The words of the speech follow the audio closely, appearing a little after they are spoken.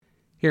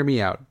Hear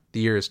me out. The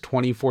year is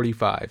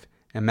 2045,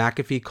 and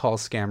McAfee call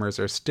scammers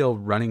are still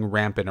running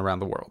rampant around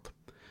the world.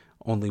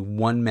 Only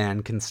one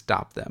man can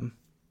stop them.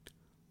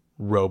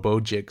 Robo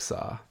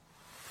Jigsaw.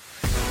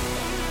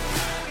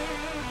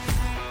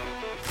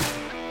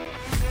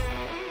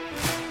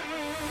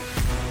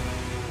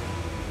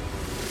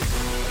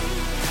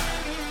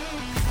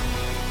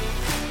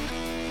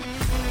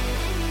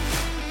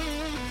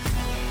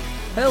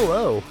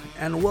 Hello,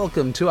 and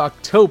welcome to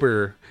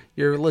October.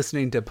 You're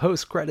listening to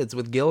Post Credits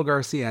with Gil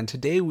Garcia, and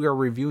today we are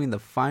reviewing the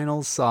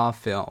final Saw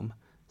film,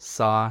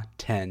 Saw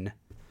 10.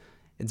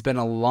 It's been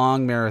a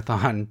long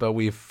marathon, but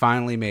we've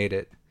finally made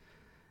it.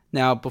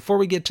 Now, before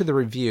we get to the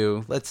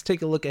review, let's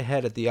take a look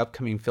ahead at the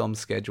upcoming film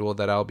schedule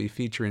that I'll be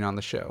featuring on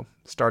the show,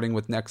 starting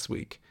with next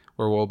week,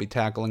 where we'll be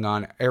tackling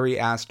on Ari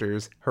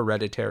Aster's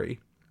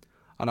Hereditary.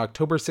 On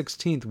October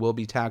 16th, we'll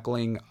be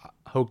tackling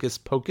Hocus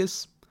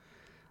Pocus.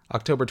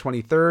 October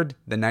 23rd,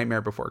 The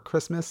Nightmare Before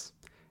Christmas.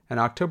 And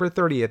October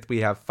 30th,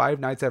 we have Five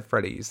Nights at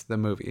Freddy's, the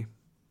movie.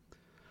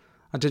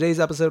 On today's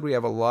episode, we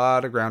have a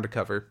lot of ground to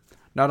cover.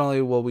 Not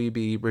only will we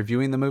be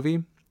reviewing the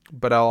movie,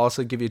 but I'll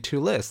also give you two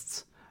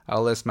lists.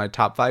 I'll list my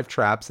top 5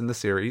 traps in the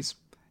series,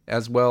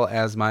 as well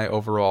as my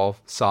overall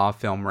Saw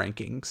film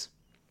rankings.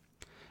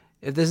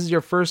 If this is your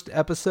first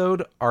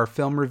episode, our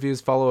film reviews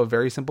follow a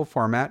very simple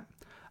format.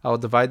 I'll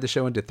divide the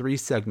show into 3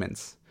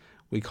 segments.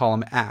 We call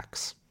them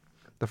acts.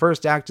 The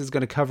first act is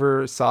going to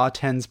cover Saw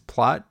 10's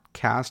plot,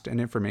 cast, and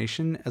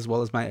information, as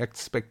well as my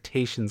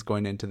expectations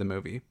going into the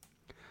movie.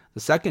 The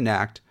second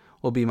act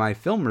will be my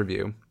film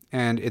review,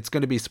 and it's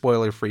going to be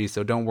spoiler-free,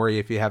 so don't worry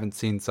if you haven't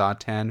seen Saw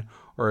 10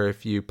 or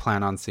if you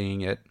plan on seeing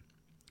it.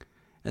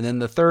 And then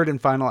the third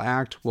and final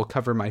act will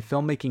cover my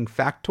filmmaking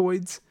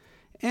factoids,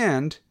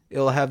 and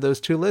it'll have those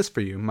 2 lists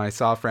for you, my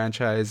Saw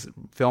franchise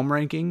film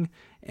ranking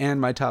and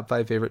my top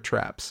 5 favorite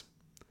traps.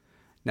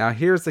 Now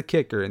here's the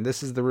kicker, and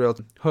this is the real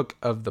hook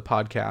of the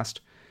podcast.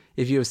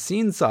 If you have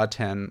seen Saw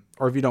 10,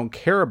 or if you don't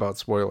care about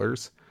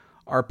spoilers,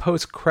 our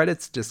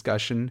post-credits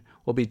discussion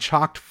will be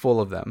chocked full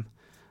of them.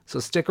 So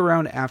stick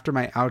around after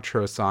my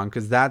outro song,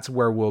 because that's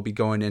where we'll be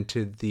going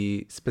into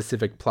the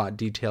specific plot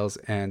details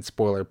and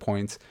spoiler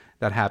points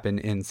that happen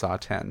in Saw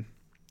 10.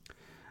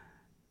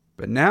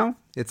 But now,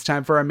 it's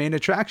time for our main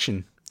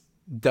attraction.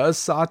 Does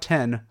Saw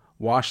 10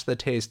 wash the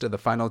taste of the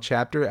final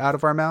chapter out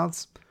of our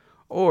mouths?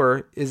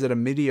 Or is it a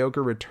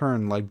mediocre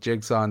return like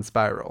Jigsaw and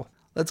Spiral?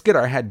 Let's get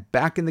our head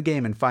back in the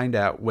game and find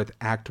out with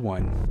Act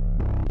 1.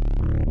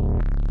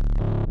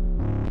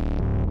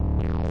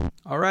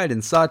 Alright,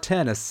 in Saw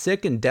 10, a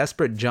sick and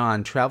desperate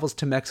John travels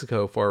to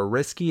Mexico for a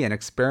risky and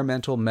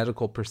experimental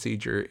medical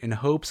procedure in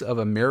hopes of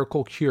a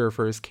miracle cure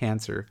for his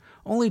cancer,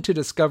 only to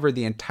discover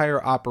the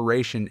entire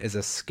operation is a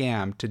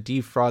scam to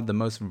defraud the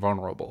most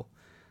vulnerable.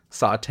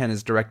 Saw 10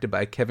 is directed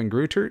by Kevin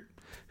Greutert,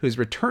 who's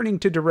returning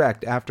to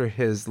direct after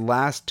his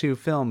last 2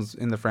 films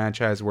in the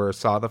franchise were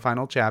Saw the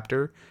Final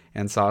Chapter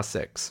and Saw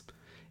 6.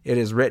 It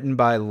is written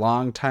by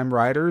longtime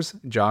writers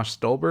Josh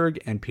Stolberg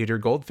and Peter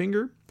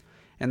Goldfinger,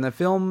 and the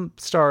film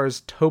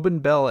stars Tobin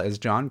Bell as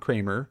John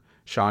Kramer,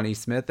 Shawnee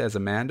Smith as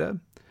Amanda,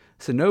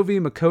 Sonovi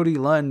Makodi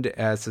Lund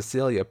as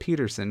Cecilia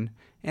Peterson,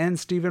 and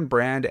Stephen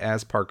Brand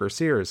as Parker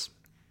Sears.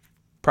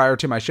 Prior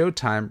to my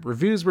showtime,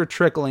 reviews were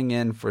trickling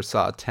in for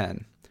Saw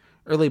 10.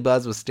 Early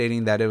buzz was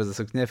stating that it was a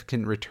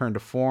significant return to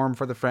form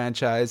for the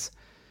franchise.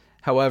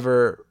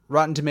 However,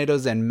 Rotten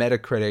Tomatoes and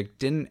Metacritic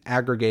didn't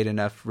aggregate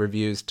enough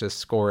reviews to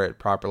score it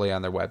properly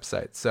on their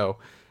website. So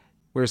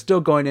we're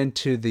still going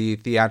into the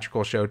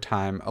theatrical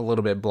showtime a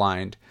little bit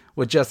blind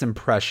with just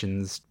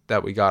impressions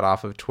that we got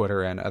off of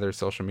Twitter and other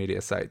social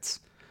media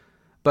sites.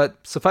 But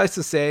suffice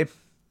to say,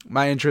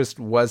 my interest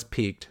was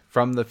piqued.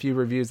 From the few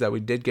reviews that we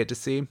did get to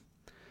see,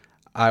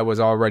 I was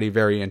already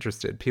very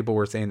interested. People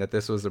were saying that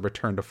this was a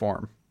return to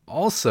form.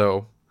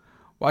 Also,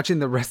 watching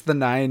the rest of the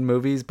 9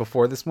 movies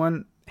before this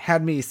one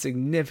had me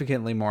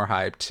significantly more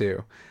hyped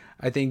too.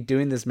 I think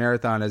doing this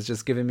marathon has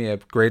just given me a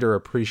greater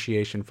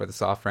appreciation for the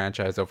Saw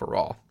franchise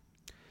overall.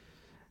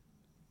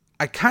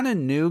 I kind of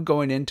knew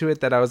going into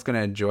it that I was going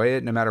to enjoy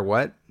it no matter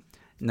what,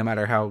 no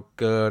matter how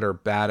good or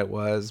bad it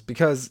was,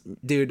 because,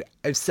 dude,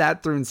 I've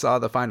sat through and saw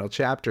the final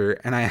chapter,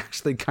 and I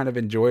actually kind of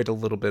enjoyed a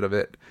little bit of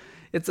it.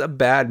 It's a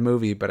bad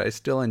movie, but I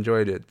still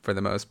enjoyed it for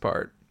the most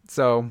part.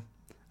 So,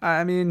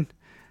 I mean,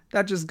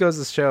 that just goes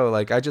to show,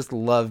 like, I just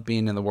love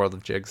being in the world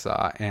of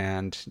Jigsaw,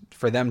 and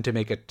for them to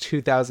make a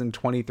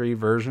 2023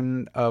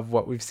 version of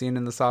what we've seen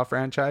in the Saw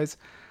franchise,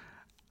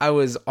 I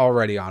was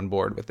already on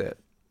board with it.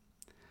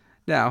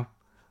 Now,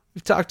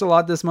 we've talked a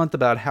lot this month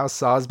about how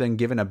Saw's been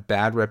given a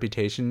bad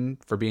reputation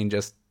for being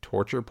just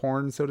torture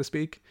porn, so to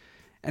speak,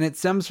 and it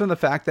stems from the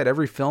fact that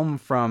every film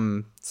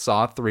from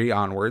Saw 3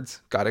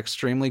 onwards got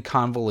extremely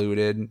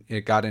convoluted,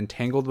 it got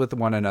entangled with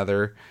one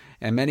another,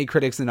 and many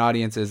critics and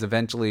audiences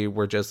eventually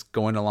were just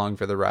going along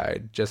for the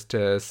ride, just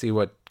to see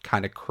what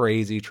kind of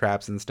crazy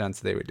traps and stunts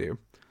they would do.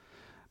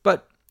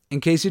 But, in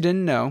case you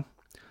didn't know,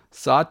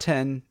 Saw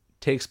 10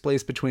 takes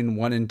place between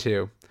 1 and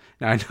 2.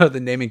 Now, I know the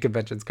naming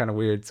convention is kind of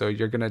weird, so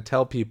you're going to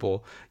tell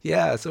people,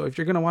 yeah, so if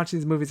you're going to watch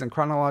these movies in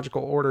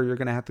chronological order, you're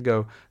going to have to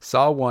go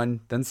Saw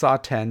 1, then Saw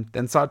 10,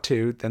 then Saw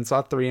 2, then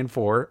Saw 3 and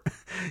 4.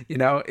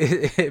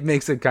 It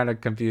makes it kind of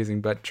confusing,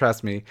 but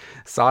trust me,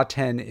 Saw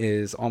 10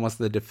 is almost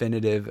the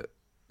definitive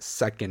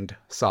second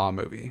Saw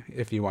movie,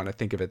 if you want to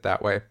think of it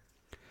that way.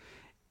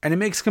 And it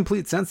makes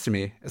complete sense to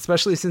me,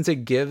 especially since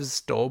it gives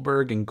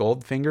Stolberg and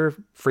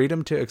Goldfinger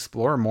freedom to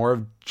explore more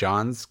of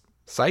John's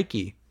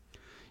psyche.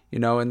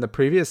 In the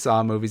previous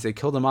Saw movies, they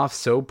killed him off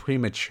so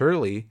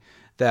prematurely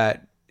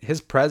that his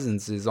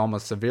presence is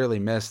almost severely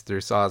missed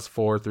through Saws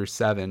 4 through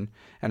 7,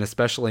 and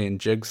especially in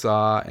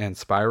Jigsaw and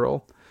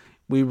Spiral.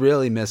 We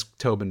really miss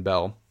Tobin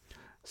Bell.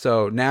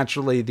 So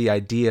naturally, the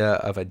idea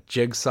of a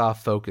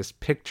Jigsaw-focused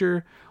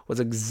picture was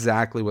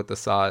exactly what the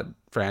Saw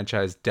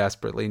franchise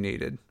desperately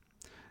needed.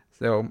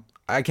 So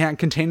I can't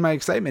contain my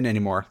excitement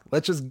anymore.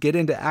 Let's just get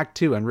into Act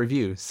 2 and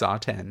review Saw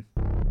 10.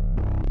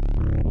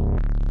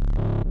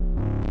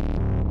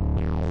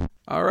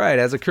 Alright,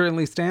 as it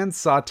currently stands,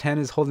 Saw 10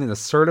 is holding a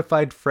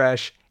certified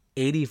fresh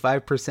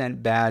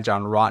 85% badge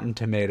on Rotten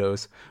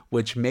Tomatoes,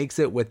 which makes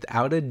it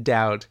without a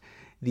doubt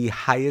the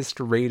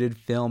highest rated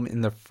film in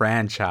the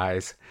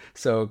franchise.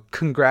 So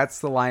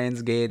congrats to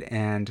Lionsgate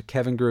and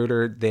Kevin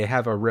Gruder, they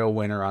have a real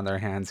winner on their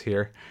hands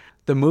here.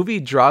 The movie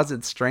draws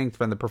its strength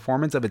from the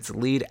performance of its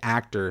lead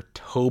actor,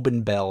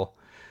 Tobin Bell.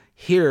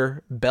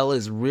 Here, Bell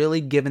is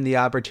really given the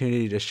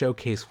opportunity to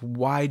showcase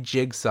why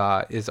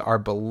Jigsaw is our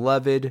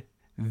beloved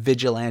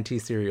vigilante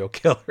serial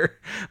killer,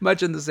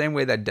 much in the same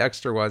way that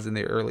Dexter was in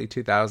the early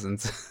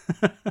 2000s.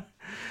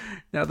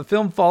 Now, the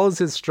film follows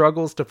his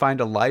struggles to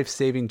find a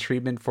life-saving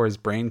treatment for his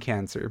brain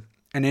cancer,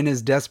 and in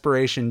his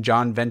desperation,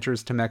 John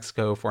ventures to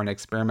Mexico for an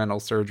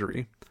experimental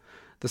surgery.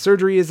 The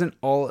surgery isn't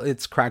all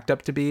it's cracked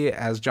up to be,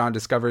 as John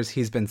discovers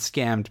he's been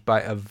scammed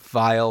by a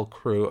vile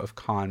crew of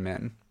con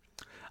men.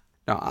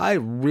 Now, I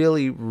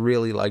really,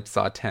 really liked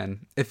Saw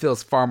 10. It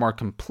feels far more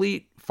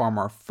complete, far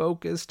more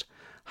focused,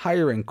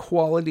 higher in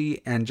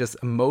quality, and just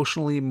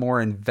emotionally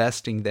more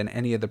investing than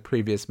any of the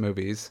previous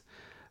movies.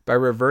 By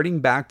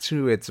reverting back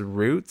to its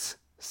roots,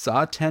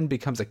 Saw 10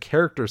 becomes a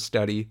character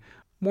study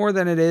more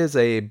than it is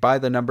a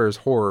by-the-numbers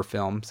horror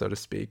film, so to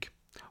speak.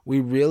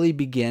 We really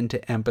begin to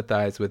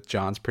empathize with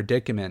John's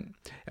predicament,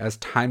 as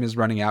time is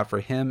running out for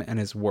him and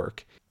his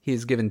work. He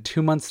is given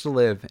 2 months to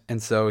live,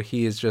 and so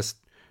he is just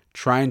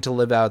trying to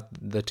live out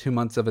the 2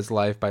 months of his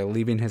life by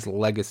leaving his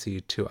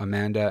legacy to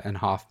Amanda and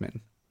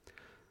Hoffman.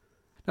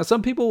 Now,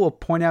 some people will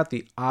point out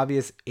the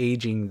obvious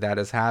aging that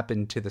has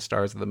happened to the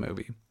stars of the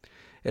movie.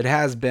 It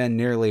has been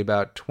nearly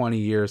about 20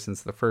 years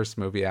since the first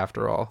movie,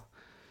 after all.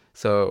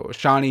 So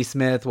Shawnee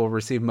Smith will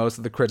receive most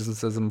of the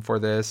criticism for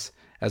this,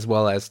 as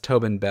well as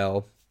Tobin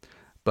Bell.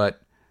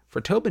 But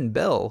for Tobin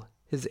Bell,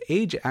 his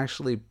age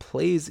actually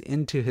plays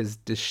into his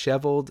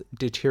disheveled,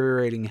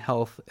 deteriorating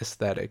health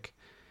aesthetic.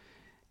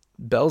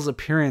 Bell's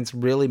appearance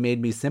really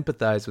made me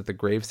sympathize with the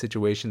grave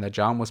situation that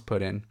John was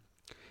put in.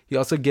 He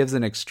also gives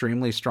an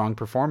extremely strong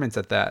performance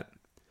at that.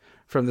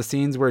 From the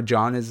scenes where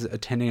John is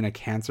attending a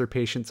cancer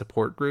patient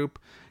support group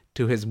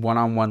to his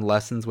one-on-one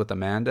lessons with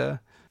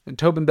Amanda, and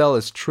Tobin Bell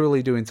is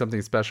truly doing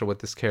something special with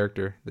this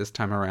character this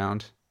time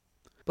around.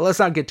 But let's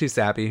not get too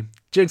sappy.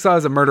 Jigsaw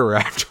is a murderer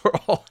after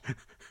all.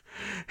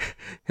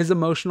 His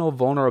emotional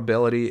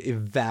vulnerability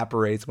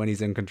evaporates when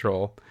he's in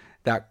control.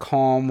 That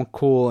calm,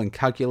 cool, and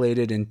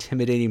calculated,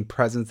 intimidating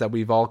presence that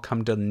we've all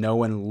come to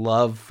know and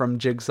love from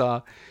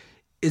Jigsaw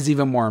is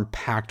even more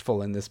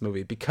impactful in this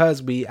movie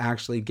because we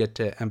actually get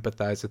to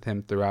empathize with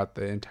him throughout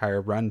the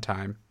entire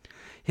runtime.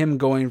 Him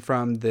going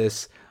from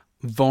this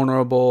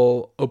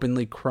vulnerable,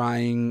 openly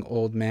crying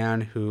old man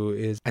who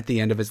is at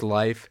the end of his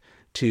life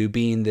to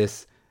being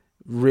this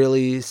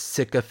really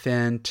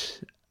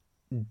sycophant,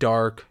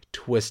 dark,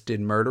 twisted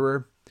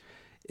murderer.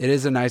 It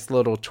is a nice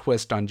little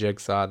twist on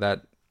Jigsaw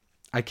that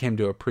I came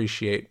to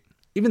appreciate.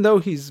 Even though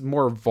he's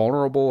more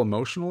vulnerable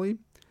emotionally,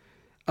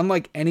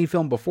 unlike any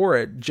film before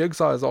it,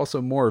 Jigsaw is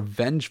also more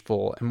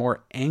vengeful and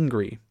more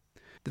angry.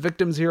 The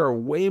victims here are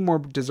way more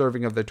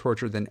deserving of the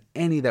torture than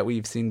any that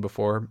we've seen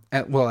before.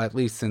 At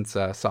least since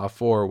Saw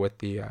 4 with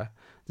the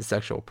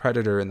sexual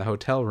predator in the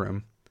hotel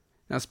room.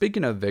 Now,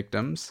 speaking of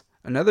victims,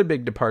 another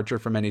big departure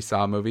from any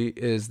Saw movie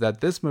is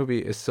that this movie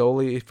is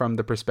solely from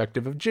the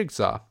perspective of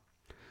Jigsaw.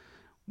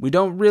 We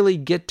don't really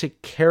get to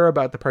care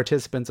about the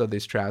participants of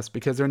these traps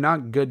because they're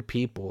not good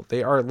people.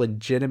 They are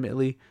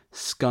legitimately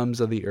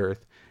scums of the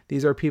earth.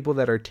 These are people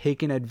that are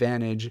taking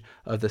advantage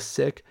of the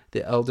sick,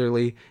 the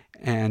elderly,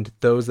 and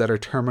those that are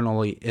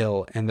terminally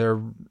ill, and they're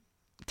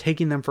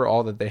taking them for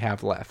all that they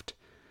have left.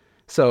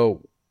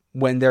 So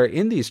when they're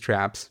in these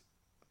traps,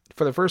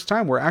 for the first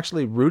time, we're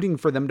actually rooting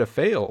for them to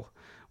fail.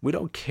 We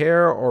don't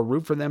care or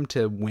root for them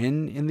to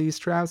win in these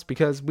traps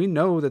because we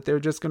know that they're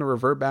just going to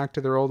revert back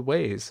to their old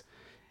ways.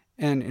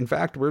 And in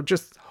fact, we're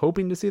just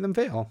hoping to see them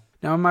fail.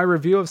 Now, in my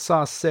review of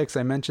Saw 6,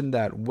 I mentioned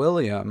that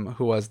William,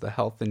 who was the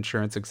health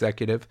insurance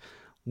executive,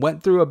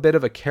 went through a bit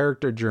of a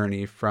character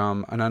journey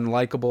from an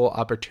unlikable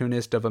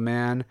opportunist of a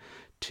man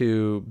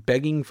to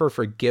begging for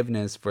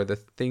forgiveness for the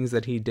things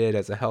that he did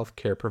as a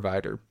healthcare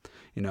provider.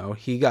 You know,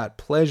 he got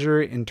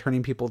pleasure in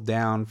turning people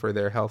down for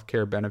their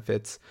healthcare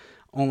benefits,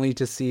 only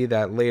to see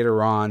that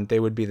later on they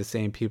would be the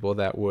same people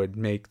that would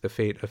make the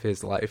fate of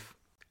his life.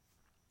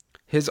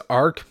 His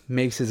arc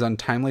makes his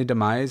untimely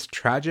demise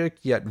tragic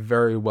yet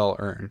very well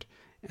earned.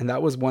 And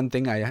that was one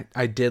thing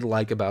I did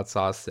like about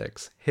Saw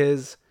 6.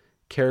 His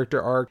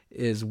character arc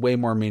is way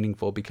more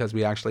meaningful because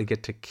we actually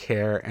get to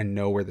care and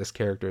know where this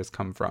character has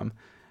come from,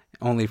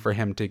 only for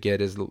him to get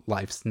his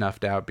life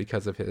snuffed out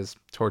because of his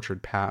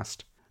tortured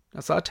past. Now,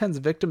 Saw 10's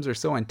victims are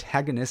so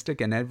antagonistic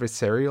and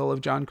adversarial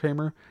of John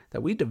Kramer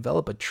that we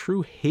develop a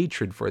true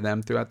hatred for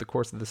them throughout the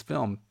course of this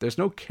film. There's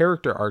no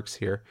character arcs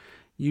here.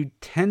 You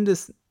tend to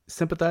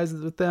sympathize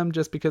with them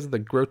just because of the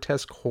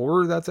grotesque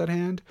horror that's at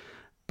hand.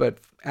 But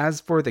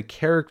as for the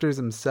characters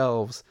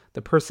themselves,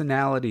 the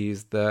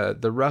personalities, the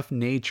rough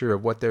nature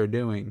of what they're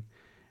doing,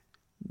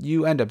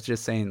 you end up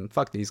just saying,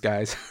 fuck these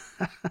guys.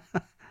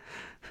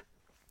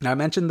 Now, I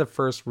mentioned the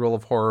first rule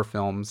of horror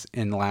films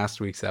in last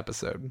week's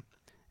episode.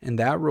 And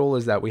that rule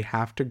is that we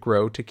have to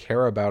grow to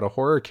care about a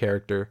horror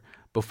character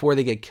before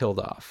they get killed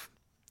off.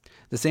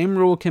 The same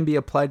rule can be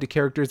applied to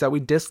characters that we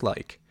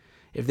dislike.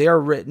 If they are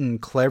written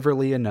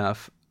cleverly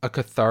enough, a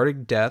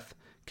cathartic death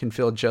can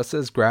feel just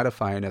as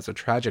gratifying as a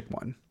tragic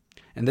one.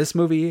 And this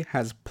movie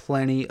has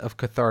plenty of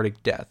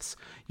cathartic deaths.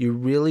 You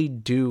really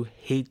do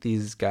hate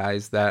these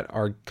guys that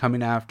are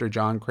coming after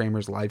John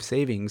Kramer's life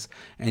savings,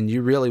 and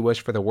you really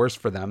wish for the worst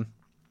for them.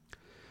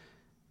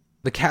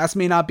 The cast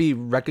may not be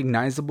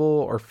recognizable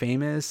or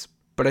famous,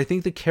 but I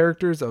think the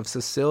characters of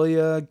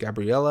Cecilia,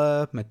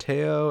 Gabriella,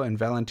 Mateo, and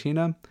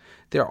Valentina,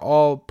 they're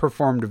all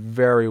performed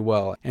very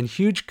well. And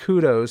huge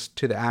kudos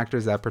to the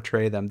actors that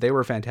portray them. They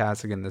were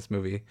fantastic in this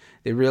movie.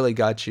 They really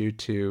got you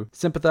to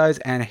sympathize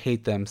and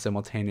hate them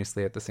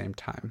simultaneously at the same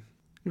time.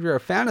 If you're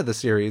a fan of the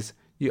series,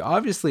 you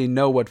obviously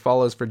know what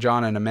follows for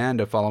John and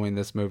Amanda following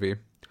this movie.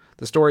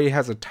 The story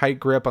has a tight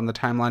grip on the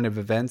timeline of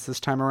events this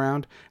time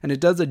around, and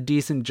it does a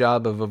decent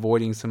job of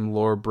avoiding some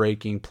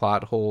lore-breaking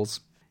plot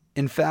holes.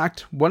 In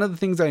fact, one of the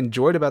things I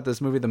enjoyed about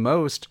this movie the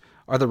most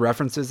are the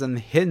references and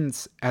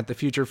hints at the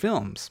future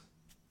films.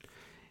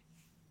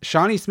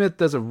 Shawnee Smith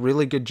does a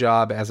really good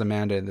job as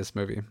Amanda in this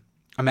movie.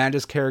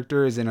 Amanda's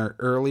character is in her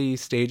early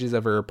stages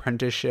of her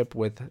apprenticeship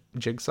with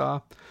Jigsaw,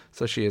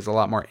 so she is a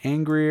lot more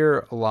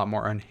angrier, a lot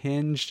more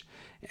unhinged,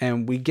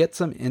 and we get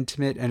some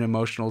intimate and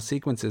emotional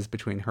sequences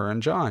between her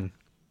and John.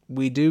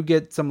 We do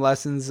get some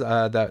lessons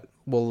that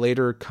will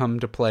later come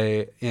to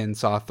play in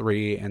Saw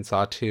 3 and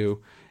Saw 2,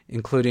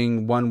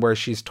 including one where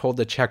she's told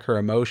to check her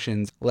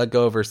emotions, let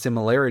go of her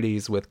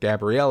similarities with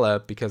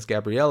Gabriella, because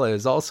Gabriella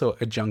is also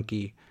a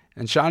junkie.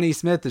 And Shawnee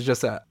Smith is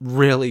just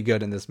really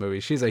good in this movie.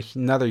 She's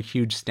another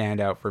huge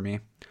standout for me.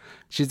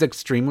 She's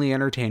extremely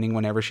entertaining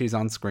whenever she's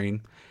on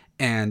screen.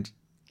 And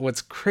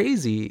what's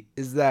crazy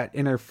is that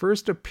in her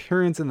first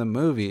appearance in the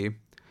movie,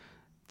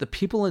 the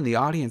people in the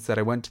audience that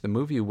I went to the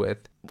movie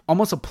with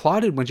almost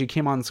applauded when she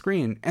came on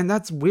screen. And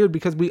that's weird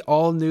because we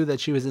all knew that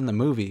she was in the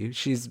movie.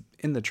 She's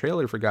in the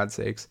trailer, for God's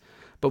sakes.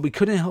 But we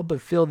couldn't help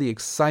but feel the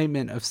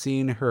excitement of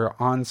seeing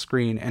her on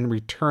screen and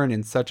return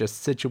in such a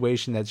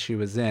situation that she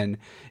was in.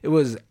 It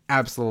was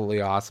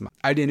absolutely awesome.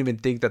 I didn't even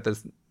think that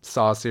the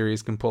Saw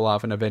series can pull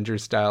off an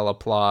Avengers-style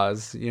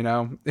applause, you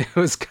know? It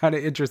was kind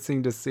of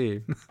interesting to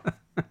see.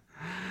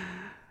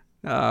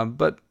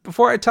 But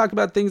before I talk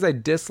about things I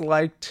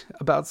disliked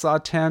about Saw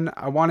 10,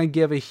 I want to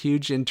give a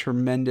huge and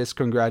tremendous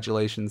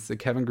congratulations to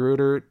Kevin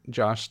Gruder,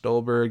 Josh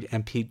Stolberg,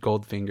 and Pete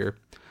Goldfinger.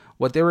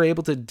 What they were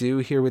able to do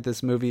here with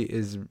this movie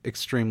is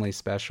extremely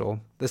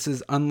special. This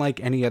is unlike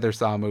any other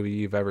Saw movie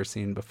you've ever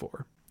seen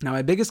before. Now,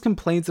 my biggest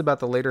complaints about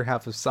the later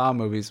half of Saw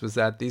movies was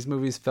that these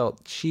movies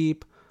felt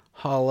cheap,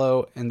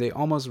 hollow, and they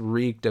almost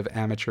reeked of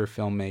amateur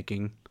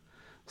filmmaking.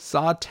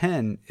 Saw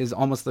 10 is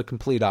almost the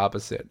complete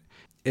opposite.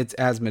 It's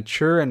as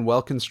mature and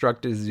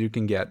well-constructed as you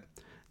can get.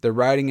 The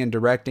writing and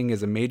directing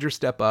is a major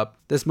step up.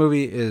 This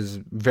movie is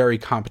very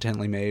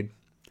competently made.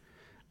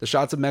 The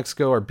shots of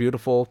Mexico are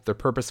beautiful, they're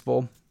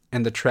purposeful,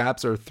 and the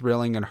traps are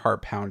thrilling and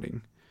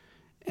heart-pounding.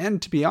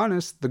 And to be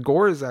honest, the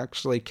gore is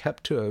actually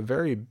kept to a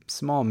very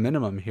small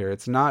minimum here.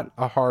 It's not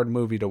a hard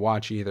movie to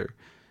watch either.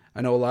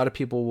 I know a lot of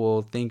people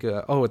will think,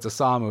 oh, it's a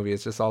Saw movie.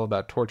 It's just all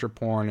about torture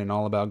porn and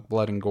all about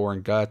blood and gore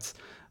and guts.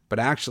 But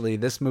actually,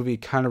 this movie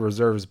kind of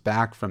reserves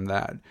back from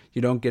that.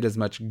 You don't get as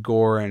much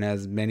gore and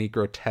as many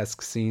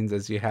grotesque scenes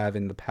as you have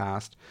in the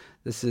past.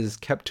 This is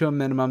kept to a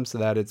minimum so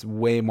that it's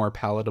way more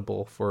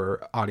palatable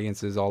for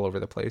audiences all over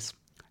the place.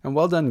 And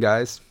well done,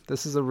 guys.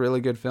 This is a really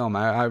good film.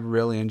 I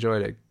really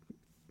enjoyed it.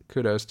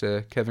 Kudos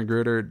to Kevin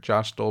Gruder,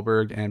 Josh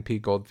Stolberg, and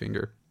Pete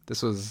Goldfinger.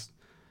 This was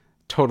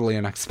totally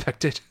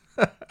unexpected.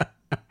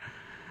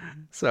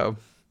 So,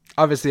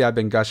 obviously I've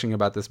been gushing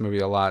about this movie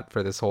a lot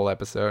for this whole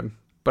episode,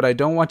 but I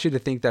don't want you to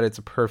think that it's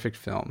a perfect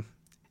film.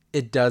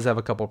 It does have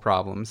a couple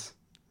problems.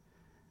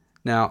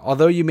 Now,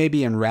 although you may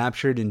be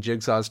enraptured in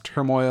Jigsaw's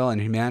turmoil and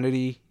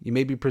humanity, you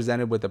may be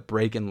presented with a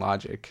break in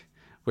logic,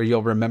 where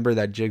you'll remember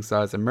that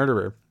Jigsaw is a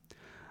murderer.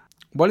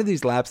 One of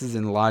these lapses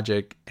in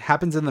logic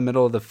happens in the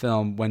middle of the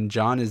film when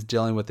John is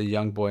dealing with a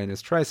young boy and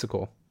his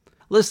tricycle.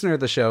 Listener of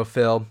the show,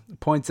 Phil,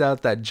 points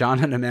out that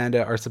John and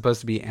Amanda are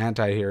supposed to be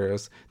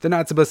anti-heroes. They're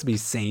not supposed to be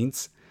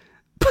saints.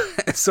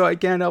 So I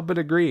can't help but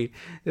agree.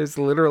 There's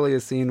literally a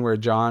scene where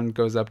John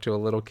goes up to a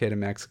little kid in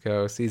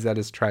Mexico, sees that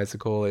his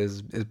tricycle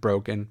is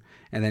broken,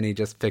 and then he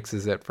just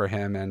fixes it for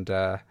him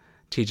and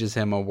teaches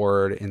him a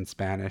word in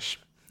Spanish.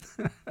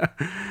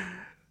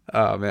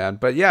 Oh, man.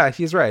 But yeah,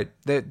 he's right.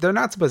 They're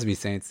not supposed to be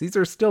saints. These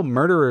are still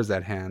murderers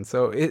at hand.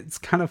 So it's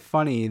kind of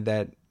funny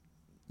that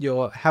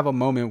you'll have a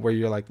moment where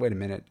you're like, wait a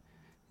minute.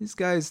 These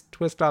guys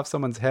twist off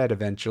someone's head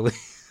eventually.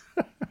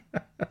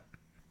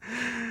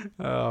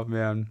 Oh,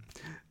 man.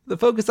 The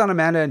focus on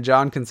Amanda and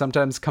John can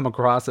sometimes come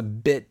across a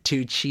bit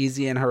too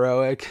cheesy and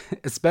heroic,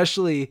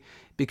 especially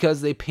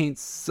because they paint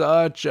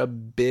such a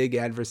big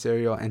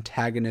adversarial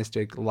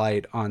antagonistic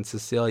light on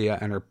Cecilia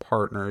and her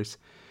partners,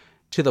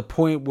 to the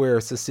point where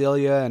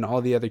Cecilia and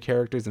all the other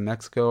characters in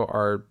Mexico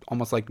are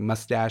almost like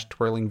mustache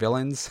twirling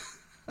villains.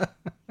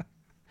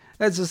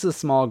 That's just a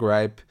small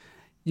gripe.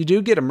 You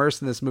do get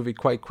immersed in this movie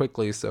quite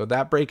quickly, so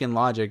that break in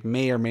logic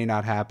may or may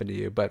not happen to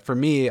you. But for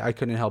me, I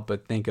couldn't help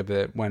but think of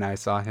it when I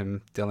saw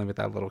him dealing with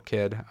that little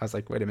kid. I was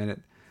like, wait a minute.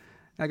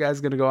 That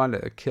guy's going to go on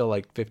to kill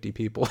like 50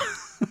 people.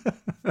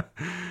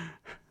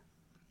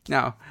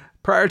 Now,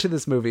 prior to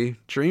this movie,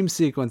 dream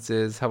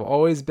sequences have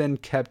always been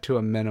kept to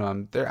a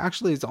minimum. There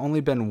actually has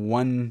only been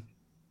one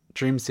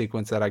dream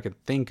sequence that I could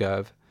think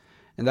of,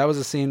 and that was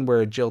a scene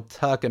where Jill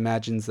Tuck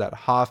imagines that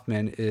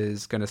Hoffman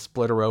is going to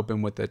split her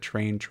open with a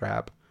train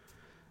trap.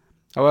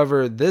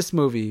 However, this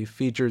movie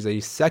features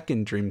a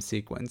second dream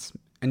sequence,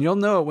 and you'll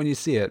know it when you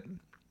see it.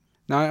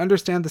 Now, I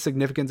understand the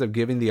significance of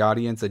giving the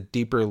audience a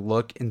deeper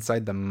look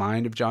inside the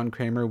mind of John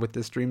Kramer with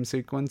this dream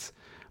sequence,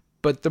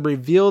 but the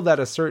reveal that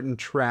a certain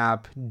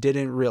trap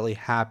didn't really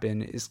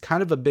happen is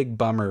kind of a big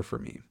bummer for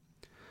me.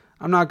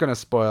 I'm not going to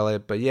spoil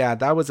it, but yeah,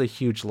 that was a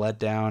huge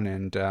letdown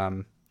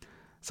and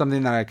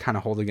something that I kind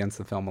of hold against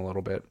the film a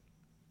little bit.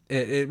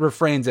 It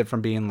refrains it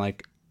from being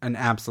like an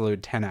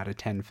absolute 10 out of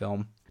 10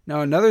 film.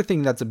 Now, another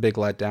thing that's a big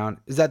letdown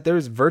is that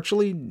there's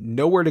virtually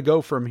nowhere to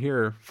go from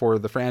here for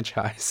the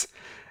franchise.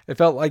 It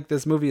felt like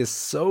this movie is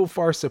so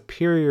far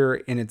superior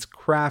in its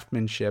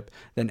craftsmanship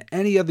than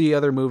any of the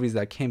other movies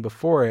that came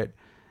before it,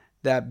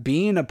 that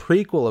being a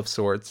prequel of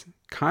sorts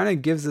kind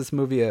of gives this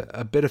movie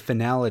a bit of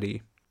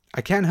finality.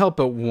 I can't help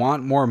but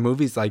want more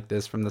movies like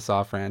this from the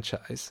Saw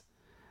franchise,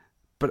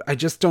 but I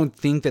just don't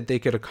think that they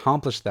could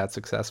accomplish that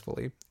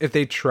successfully. If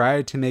they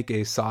tried to make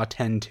a Saw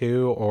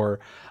 10-2 or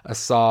a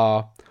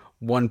Saw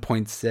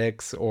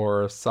 1.6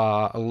 or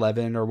Saw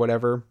 11 or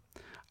whatever,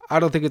 I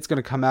don't think it's going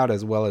to come out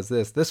as well as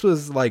this. This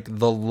was like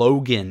the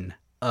Logan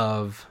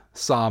of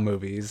Saw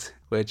movies,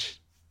 which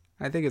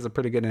I think is a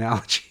pretty good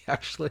analogy,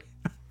 actually.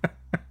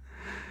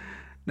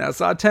 Now,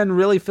 Saw 10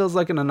 really feels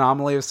like an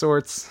anomaly of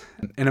sorts.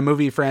 In a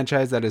movie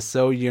franchise that is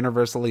so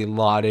universally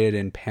lauded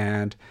and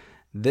panned,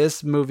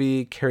 this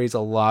movie carries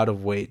a lot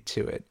of weight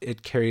to it.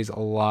 It carries a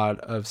lot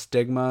of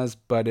stigmas,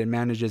 but it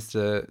manages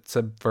to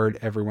subvert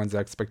everyone's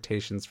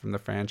expectations from the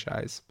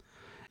franchise.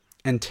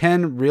 And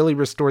 10 really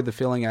restored the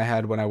feeling I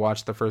had when I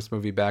watched the first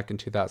movie back in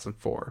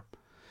 2004.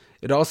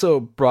 It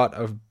also brought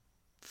a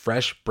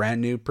fresh,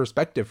 brand new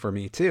perspective for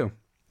me, too.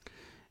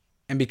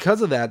 And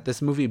because of that,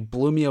 this movie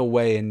blew me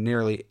away in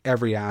nearly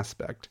every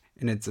aspect.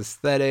 In its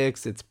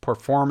aesthetics, its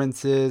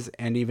performances,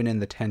 and even in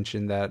the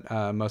tension that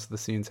most of the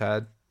scenes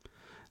had.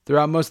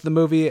 Throughout most of the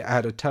movie, I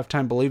had a tough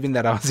time believing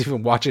that I was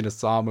even watching a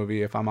Saw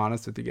movie, if I'm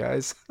honest with you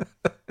guys.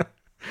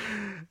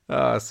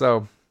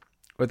 So,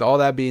 with all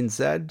that being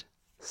said,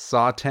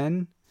 Saw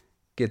 10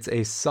 gets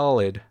a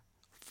solid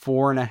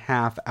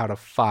 4.5 out of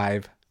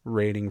 5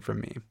 rating from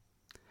me.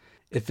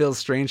 It feels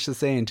strange to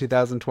say in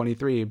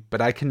 2023,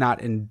 but I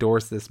cannot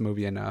endorse this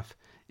movie enough.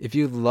 If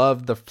you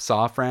love the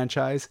Saw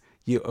franchise,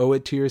 you owe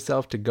it to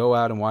yourself to go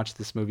out and watch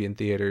this movie in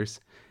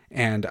theaters.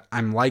 And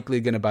I'm likely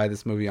going to buy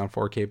this movie on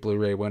 4K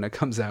Blu-ray when it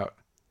comes out.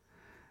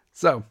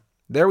 So,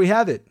 there we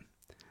have it.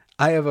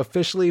 I have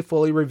officially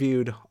fully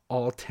reviewed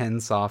all 10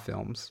 Saw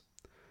films.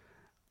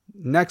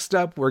 Next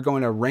up, we're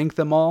going to rank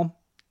them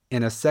all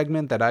in a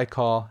segment that I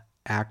call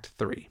Act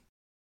 3.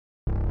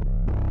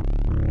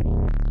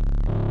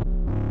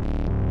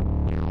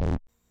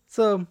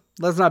 So,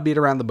 let's not beat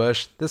around the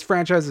bush. This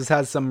franchise has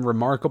had some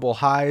remarkable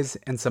highs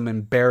and some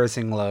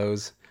embarrassing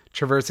lows,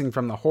 traversing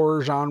from the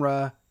horror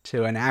genre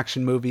to an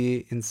action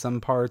movie in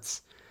some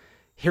parts.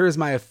 Here is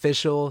my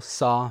official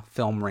Saw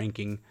film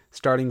ranking,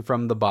 starting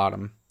from the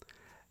bottom.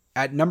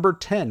 At number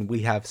 10,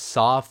 we have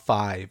Saw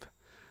 5.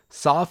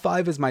 Saw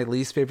 5 is my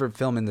least favorite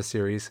film in the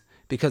series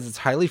because it's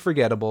highly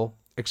forgettable,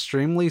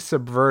 extremely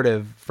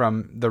subversive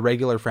from the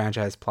regular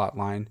franchise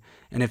plotline,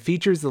 and it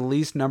features the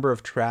least number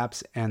of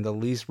traps and the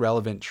least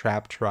relevant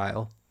trap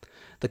trial.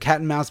 The cat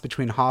and mouse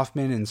between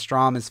Hoffman and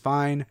Strahm is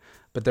fine,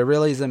 but there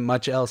really isn't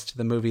much else to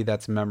the movie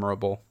that's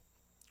memorable.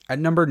 At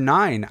number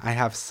 9, I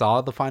have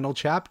Saw the Final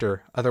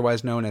Chapter,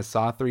 otherwise known as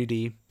Saw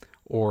 3D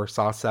or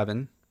Saw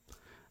 7.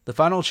 The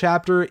Final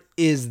Chapter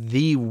is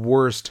the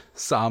worst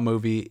Saw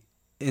movie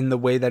in the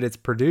way that it's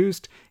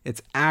produced,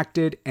 it's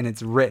acted, and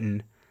it's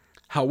written.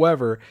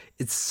 However,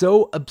 it's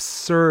so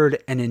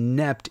absurd and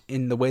inept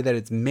in the way that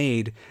it's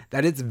made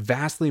that it's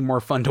vastly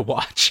more fun to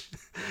watch,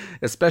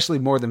 especially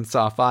more than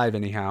Saw 5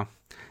 anyhow.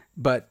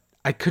 But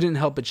I couldn't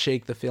help but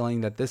shake the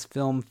feeling that this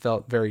film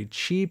felt very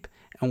cheap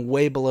and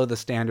way below the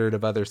standard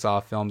of other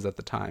Saw films at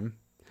the time.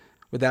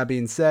 With that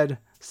being said,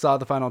 Saw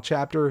the Final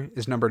Chapter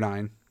is number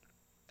 9.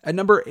 At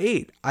number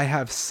 8, I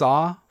have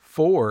Saw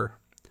 4.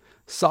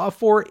 Saw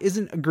 4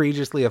 isn't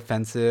egregiously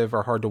offensive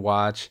or hard to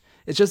watch,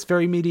 it's just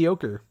very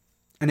mediocre.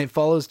 And it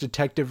follows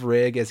Detective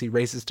Rigg as he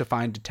races to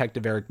find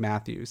Detective Eric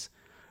Matthews.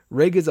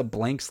 Rigg is a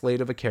blank slate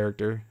of a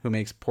character who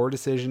makes poor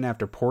decision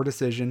after poor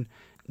decision.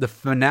 The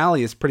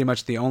finale is pretty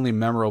much the only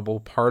memorable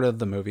part of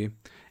the movie,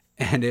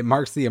 and it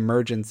marks the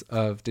emergence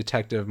of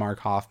Detective Mark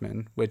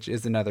Hoffman, which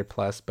is another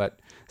plus, but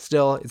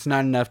still, it's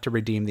not enough to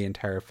redeem the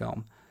entire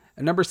film.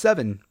 At number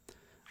 7,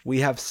 we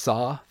have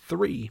Saw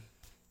 3.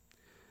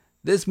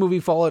 This movie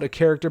followed a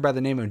character by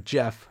the name of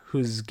Jeff,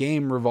 whose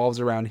game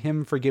revolves around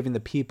him forgiving the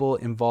people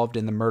involved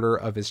in the murder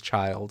of his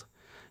child.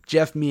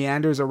 Jeff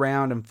meanders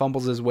around and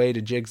fumbles his way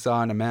to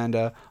Jigsaw and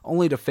Amanda,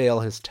 only to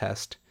fail his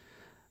test.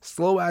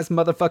 Slow-ass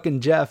motherfucking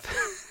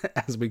Jeff,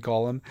 as we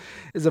call him,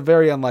 is a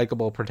very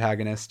unlikable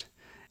protagonist,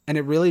 and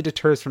it really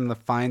deters from the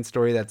fine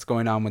story that's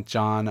going on with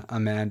John,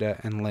 Amanda,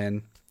 and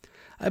Lynn.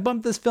 I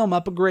bumped this film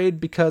up a grade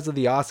because of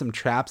the awesome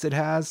traps it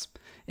has,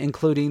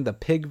 including the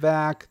pig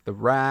vac, the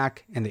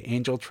rack, and the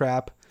angel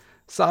trap.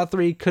 Saw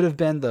 3 could have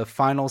been the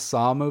final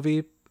Saw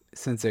movie,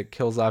 since it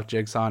kills off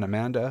Jigsaw and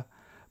Amanda,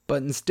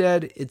 but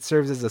instead it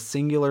serves as a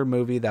singular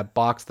movie that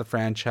boxed the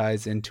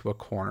franchise into a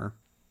corner.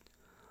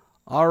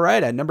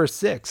 Alright, at number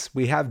 6,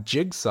 we have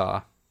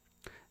Jigsaw.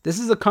 This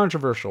is a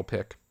controversial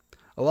pick.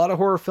 A lot of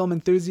horror film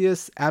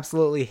enthusiasts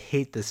absolutely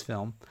hate this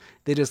film.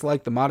 They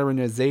dislike the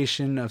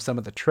modernization of some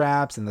of the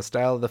traps and the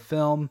style of the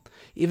film,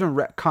 even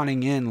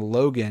retconning in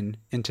Logan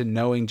into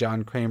knowing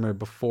John Kramer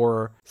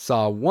before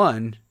Saw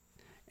 1,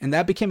 and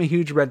that became a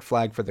huge red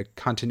flag for the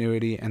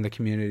continuity and the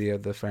community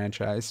of the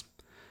franchise.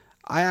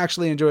 I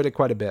actually enjoyed it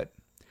quite a bit.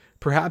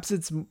 Perhaps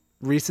it's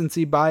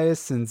recency bias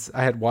since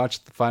I had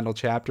watched the final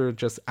chapter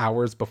just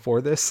hours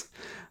before this.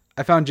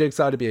 I found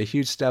Jigsaw to be a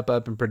huge step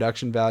up in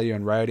production value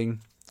and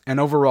writing, and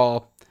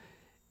overall,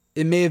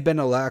 it may have been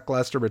a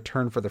lackluster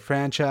return for the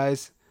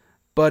franchise,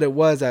 but it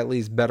was at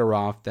least better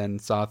off than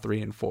Saw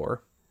 3 and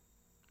 4.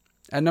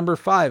 At number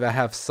 5, I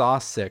have Saw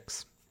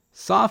 6.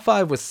 Saw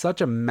 5 was such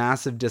a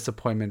massive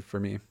disappointment for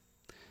me.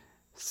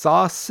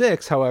 Saw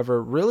 6,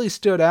 however, really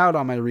stood out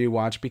on my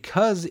rewatch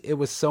because it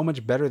was so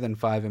much better than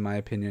 5 in my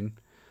opinion.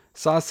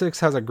 Saw 6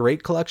 has a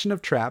great collection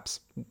of traps,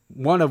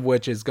 one of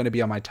which is going to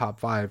be on my top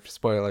 5,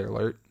 spoiler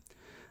alert,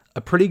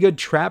 a pretty good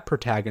trap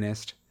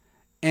protagonist,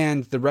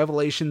 and the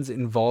revelations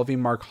involving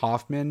Mark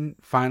Hoffman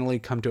finally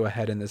come to a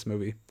head in this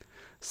movie.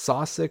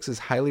 Saw 6 is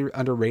highly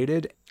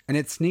underrated, and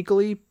it's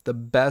sneakily the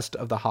best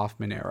of the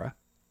Hoffman era.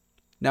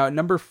 Now at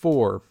number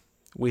 4,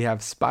 we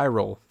have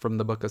Spiral from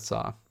the Book of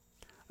Saw.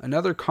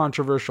 Another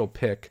controversial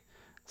pick,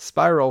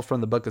 Spiral from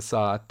the Book of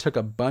Saw took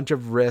a bunch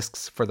of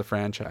risks for the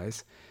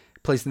franchise,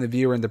 placing the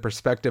viewer in the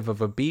perspective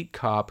of a beat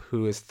cop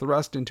who is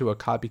thrust into a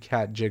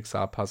copycat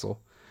Jigsaw puzzle.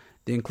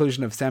 The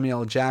inclusion of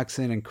Samuel L.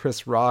 Jackson and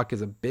Chris Rock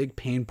is a big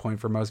pain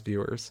point for most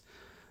viewers.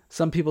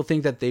 Some people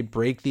think that they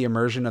break the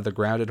immersion of the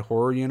grounded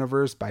horror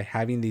universe by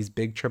having these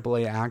big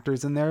AAA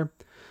actors in there,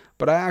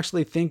 but I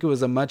actually think it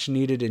was a much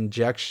needed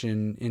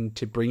injection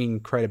into bringing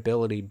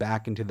credibility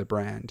back into the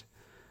brand.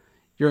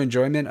 Your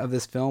enjoyment of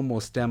this film will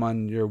stem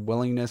on your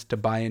willingness to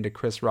buy into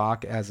Chris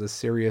Rock as a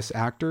serious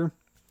actor.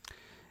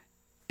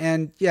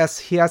 And yes,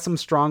 he has some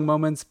strong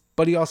moments,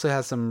 but he also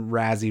has some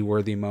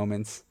Razzie-worthy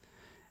moments.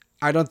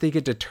 I don't think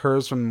it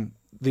deters from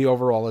the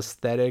overall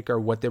aesthetic or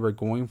what they were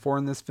going for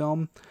in this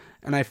film,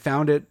 and I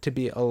found it to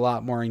be a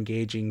lot more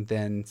engaging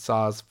than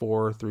Saws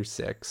 4 through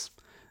 6.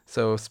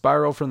 So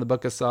Spiral from the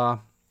Book of Saw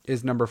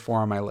is number 4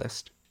 on my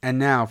list. And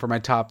now for my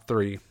top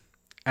 3.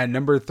 At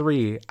number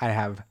 3, I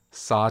have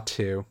Saw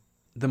 2.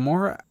 The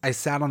more I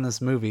sat on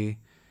this movie,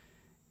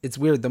 it's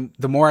weird,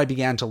 the more I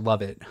began to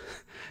love it.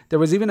 There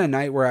was even a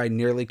night where I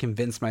nearly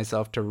convinced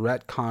myself to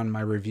retcon my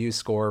review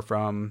score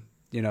from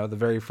the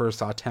very first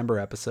Sawtember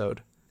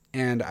episode.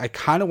 And I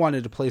kind of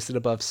wanted to place it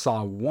above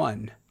Saw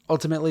 1.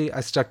 Ultimately,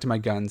 I stuck to my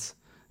guns.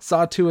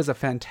 Saw 2 is a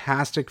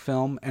fantastic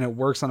film, and it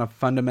works on a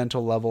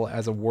fundamental level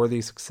as a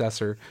worthy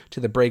successor to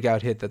the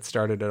breakout hit that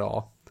started it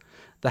all.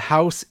 The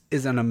house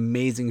is an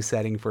amazing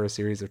setting for a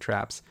series of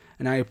traps,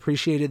 and I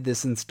appreciated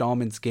this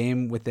installment's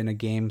game within a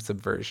game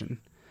subversion.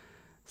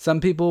 Some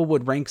people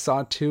would rank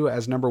Saw 2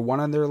 as number 1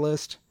 on their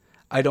list.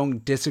 I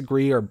don't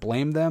disagree or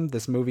blame them.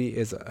 This movie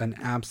is an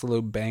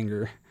absolute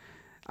banger.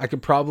 I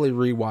could probably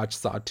rewatch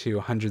Saw 2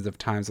 hundreds of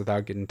times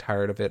without getting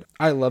tired of it.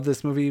 I love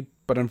this movie,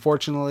 but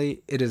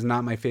unfortunately, it is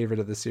not my favorite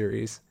of the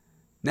series.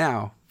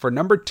 Now, for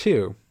number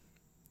 2,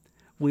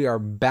 we are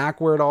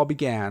back where it all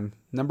began.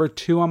 Number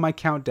 2 on my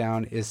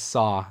countdown is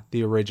Saw,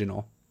 the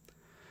original.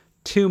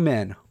 2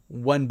 men,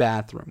 1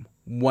 bathroom,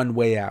 1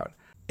 way out.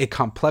 a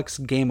complex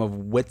game of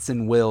wits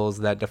and wills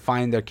that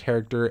define their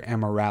character and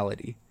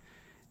morality.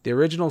 The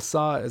original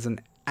Saw is an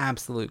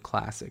absolute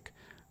classic.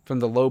 From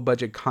the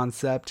low-budget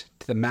concept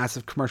to the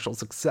massive commercial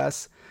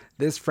success,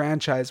 this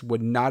franchise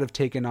would not have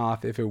taken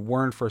off if it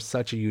weren't for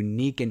such a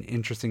unique and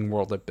interesting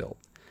world it built.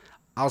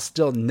 I'll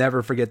still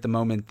never forget the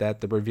moment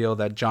that the reveal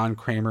that John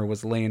Kramer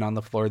was laying on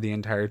the floor the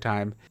entire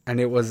time,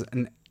 and it was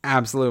an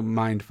absolute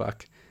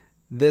mindfuck.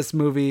 This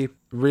movie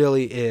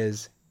really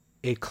is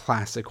a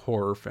classic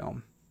horror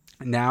film.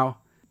 Now,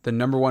 the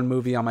number one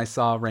movie on my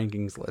Saw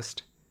rankings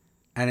list.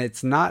 And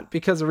it's not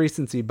because of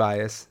recency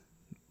bias.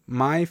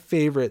 My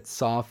favorite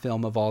Saw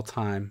film of all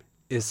time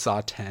is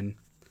Saw 10.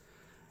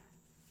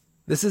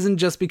 This isn't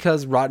just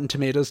because Rotten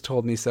Tomatoes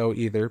told me so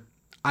either.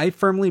 I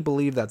firmly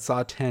believe that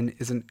Saw 10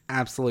 is an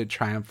absolute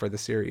triumph for the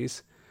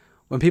series.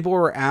 When people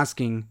were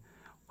asking,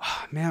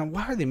 oh, man,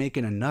 why are they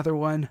making another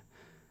one?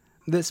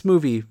 This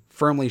movie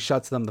firmly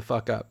shuts them the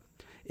fuck up.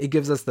 It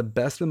gives us the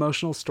best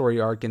emotional story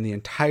arc in the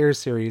entire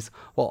series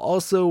while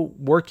also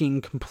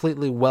working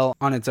completely well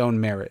on its own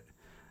merit.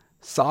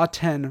 Saw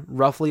 10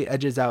 roughly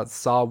edges out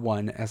Saw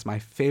 1 as my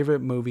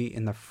favorite movie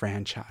in the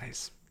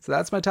franchise. So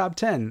that's my top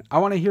 10. I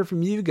want to hear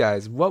from you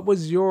guys. What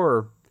was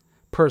your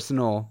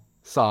personal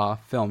Saw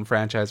film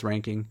franchise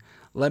ranking?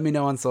 Let me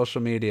know on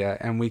social media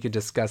and we could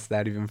discuss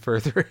that even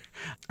further.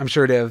 I'm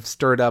sure to have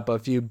stirred up a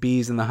few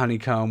bees in the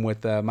honeycomb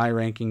with my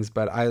rankings,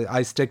 but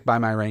I stick by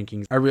my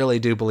rankings. I really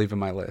do believe in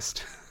my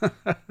list.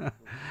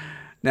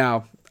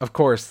 Now, of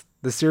course,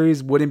 the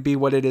series wouldn't be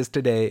what it is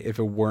today if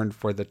it weren't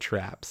for the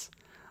traps.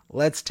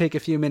 Let's take a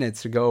few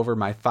minutes to go over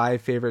my 5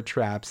 favorite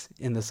traps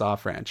in the Saw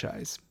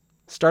franchise.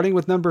 Starting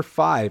with number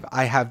 5,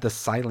 I have the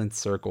Silent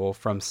Circle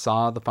from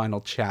Saw: The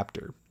Final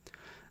Chapter.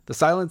 The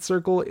Silent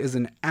Circle is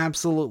an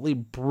absolutely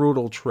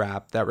brutal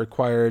trap that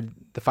required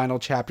the final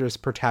chapter's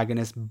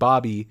protagonist,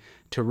 Bobby,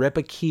 to rip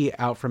a key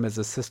out from his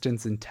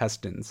assistant's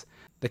intestines.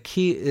 The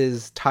key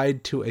is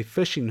tied to a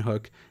fishing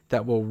hook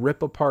that will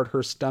rip apart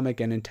her stomach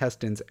and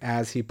intestines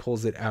as he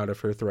pulls it out of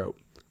her throat.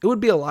 It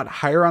would be a lot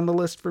higher on the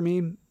list for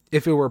me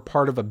if it were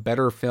part of a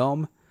better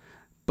film,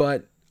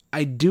 but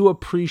I do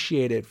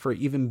appreciate it for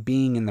even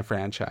being in the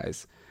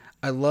franchise.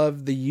 I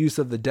love the use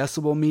of the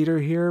decibel meter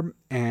here,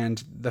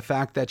 and the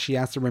fact that she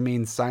has to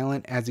remain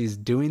silent as he's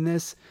doing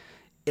this.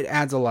 It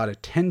adds a lot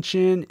of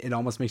tension. It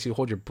almost makes you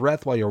hold your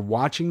breath while you're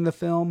watching the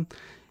film.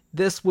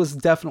 This was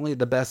definitely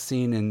the best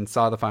scene in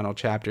Saw: The Final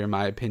Chapter, in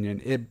my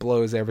opinion. It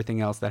blows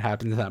everything else that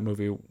happens in that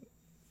movie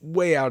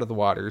way out of the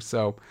water.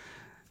 So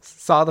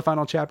Saw: The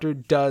Final Chapter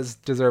does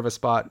deserve a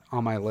spot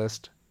on my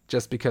list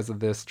just because of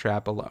this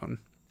trap alone.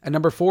 At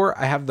number 4,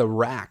 I have the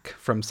Rack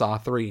from Saw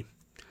 3.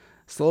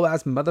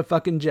 Slow-ass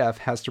motherfucking Jeff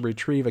has to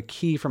retrieve a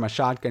key from a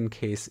shotgun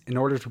case in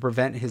order to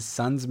prevent his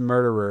son's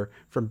murderer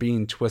from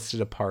being twisted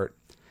apart.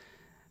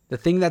 The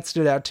thing that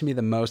stood out to me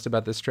the most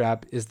about this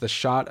trap is the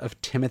shot of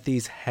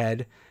Timothy's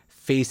head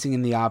facing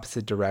in the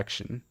opposite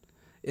direction.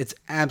 It's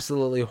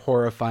absolutely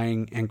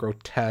horrifying and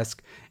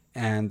grotesque,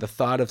 and the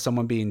thought of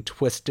someone being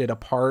twisted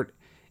apart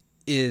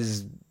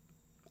is...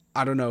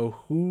 I don't know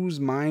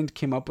whose mind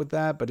came up with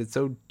that, but it's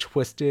so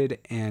twisted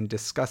and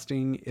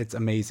disgusting. It's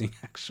amazing,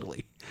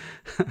 actually.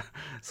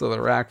 So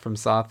the Rack from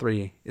Saw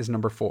 3 is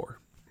number 4.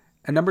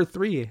 At number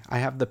 3, I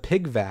have the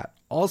Pig Vat,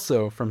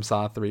 also from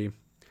Saw 3.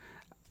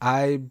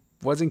 I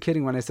wasn't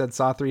kidding when I said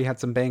Saw 3 had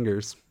some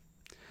bangers.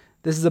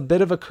 This is a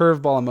bit of a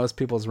curveball in most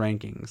people's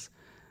rankings,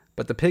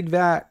 but the Pig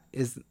Vat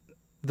is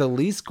the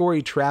least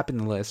gory trap in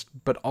the list,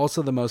 but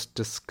also the most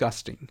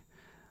disgusting.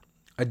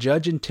 A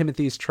judge in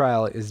Timothy's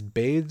trial is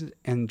bathed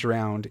and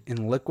drowned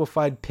in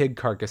liquefied pig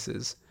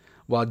carcasses,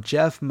 while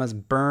Jeff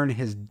must burn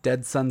his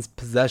dead son's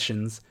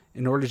possessions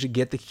in order to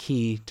get the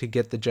key to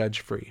get the judge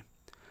free.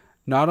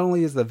 Not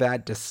only is the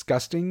vat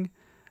disgusting,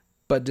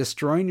 but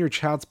destroying your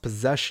child's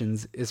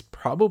possessions is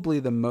probably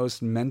the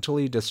most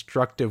mentally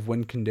destructive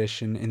win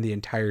condition in the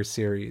entire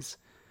series.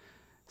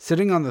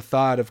 Sitting on the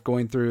thought of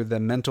going through the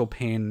mental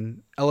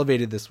pain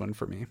elevated this one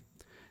for me.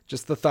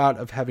 Just the thought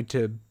of having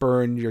to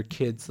burn your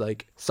kids'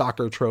 like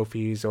soccer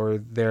trophies or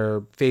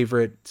their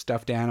favorite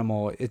stuffed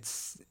animal,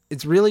 it's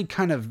really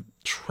kind of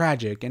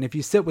tragic. And if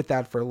you sit with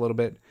that for a little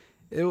bit,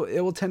 it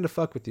will tend to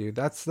fuck with you.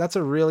 That's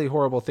a really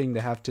horrible thing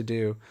to have to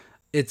do.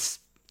 It's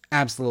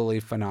absolutely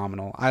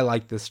phenomenal. I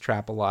like this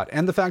trap a lot.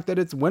 And the fact that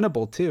it's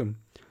winnable too.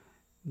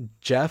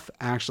 Jeff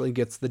actually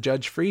gets the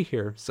judge free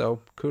here,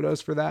 so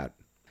kudos for that.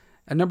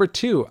 At number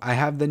 2, I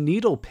have the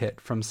Needle Pit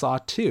from Saw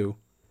 2.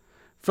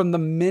 From the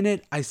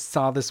minute I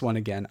saw this one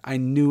again, I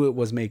knew it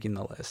was making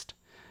the list.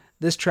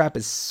 This trap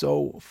is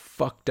so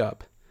fucked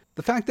up.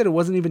 The fact that it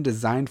wasn't even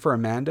designed for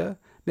Amanda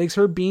makes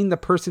her being the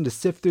person to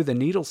sift through the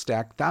needle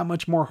stack that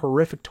much more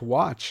horrific to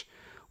watch.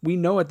 We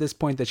know at this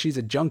point that she's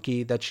a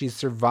junkie, that she's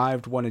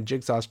survived one of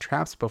Jigsaw's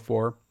traps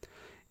before.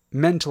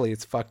 Mentally,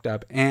 it's fucked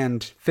up,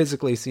 and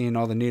physically seeing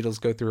all the needles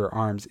go through her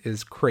arms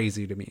is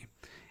crazy to me.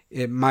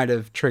 It might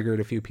have triggered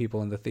a few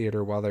people in the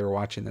theater while they were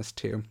watching this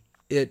too.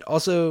 It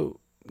also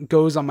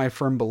goes on my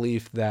firm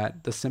belief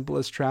that the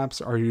simplest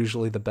traps are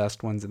usually the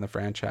best ones in the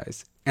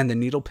franchise, and the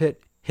Needle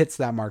Pit hits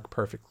that mark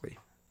perfectly.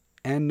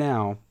 And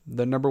now,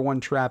 the number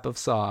one trap of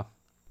Saw.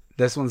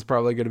 This one's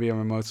probably going to be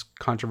my most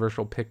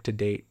controversial pick to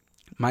date.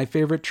 My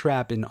favorite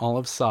trap in all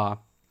of Saw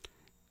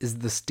is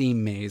the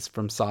steam maze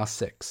from Saw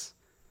 6.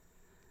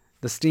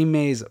 The steam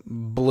maze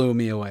blew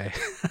me away.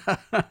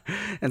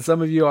 And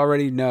some of you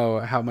already know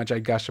how much I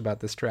gush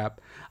about this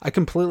trap. I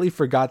completely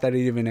forgot that it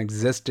even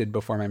existed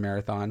before my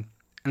marathon,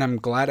 and I'm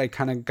glad I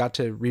kind of got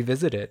to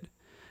revisit it.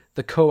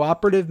 The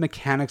cooperative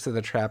mechanics of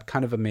the trap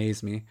kind of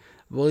amaze me.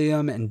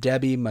 William and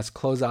Debbie must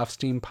close off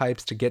steam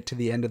pipes to get to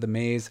the end of the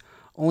maze,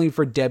 only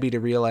for Debbie to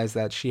realize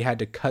that she had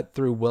to cut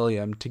through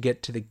William to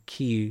get to the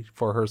key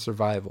for her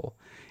survival.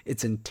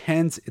 It's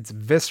intense, it's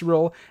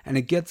visceral, and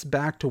it gets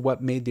back to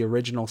what made the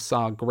original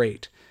Saw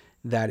great,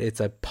 that it's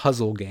a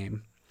puzzle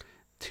game.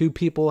 Two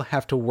people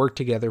have to work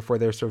together for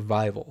their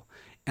survival.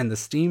 And the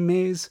steam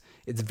maze,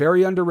 it's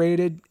very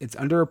underrated, it's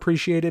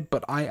underappreciated,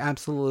 but I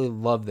absolutely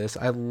love this.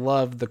 I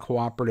love the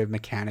cooperative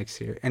mechanics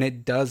here, and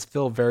it does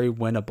feel very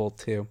winnable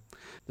too.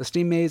 The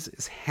steam maze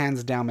is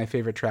hands down my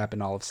favorite trap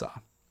in all of Saw.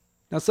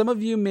 Now, some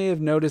of you may have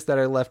noticed that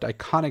I left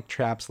iconic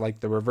traps like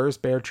the reverse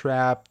bear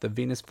trap, the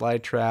Venus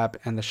flytrap,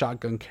 and the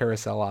shotgun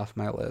carousel off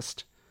my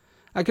list.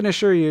 I can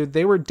assure you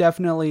they were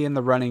definitely in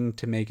the running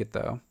to make it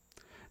though.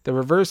 The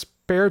reverse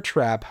bear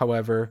trap,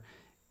 however,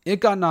 it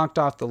got knocked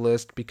off the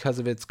list because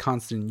of its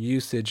constant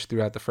usage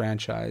throughout the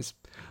franchise.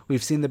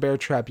 We've seen the bear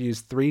trap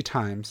used 3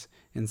 times,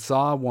 in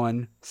Saw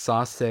 1,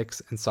 Saw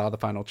 6, and Saw the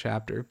Final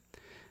Chapter.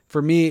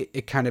 For me,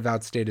 it kind of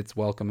outstayed its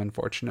welcome,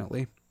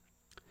 unfortunately.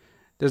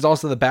 There's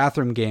also the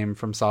bathroom game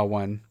from Saw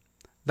 1.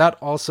 That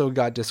also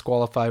got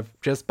disqualified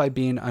just by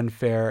being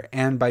unfair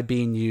and by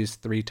being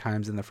used 3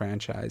 times in the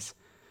franchise.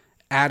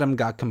 Adam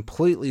got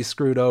completely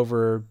screwed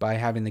over by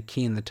having the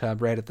key in the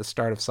tub right at the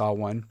start of Saw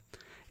 1.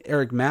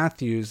 Eric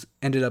Matthews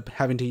ended up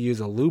having to use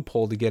a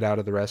loophole to get out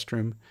of the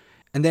restroom.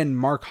 And then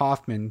Mark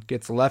Hoffman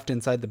gets left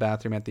inside the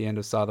bathroom at the end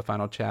of Saw the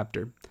Final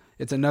Chapter.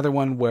 It's another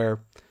one where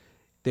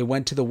they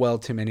went to the well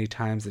too many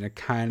times and it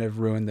kind of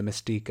ruined the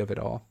mystique of it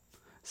all.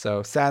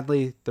 So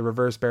sadly, the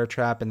reverse bear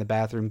trap and the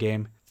bathroom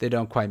game, they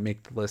don't quite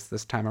make the list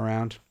this time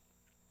around.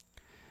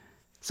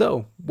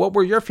 So, what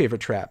were your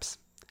favorite traps?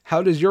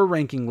 How does your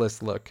ranking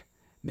list look?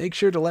 Make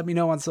sure to let me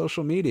know on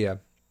social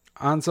media.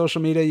 On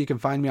social media, you can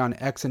find me on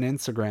X and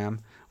Instagram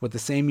with the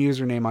same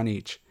username on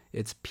each.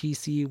 It's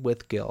PC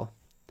with Gil.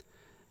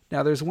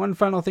 Now, there's one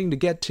final thing to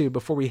get to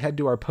before we head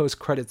to our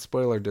post-credit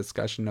spoiler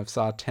discussion of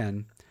Saw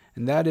 10,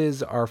 and that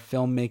is our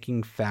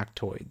filmmaking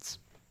factoids.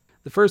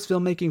 The first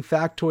filmmaking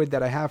factoid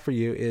that I have for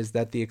you is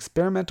that the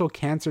experimental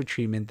cancer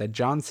treatment that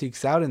John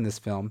seeks out in this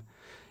film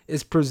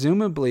is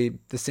presumably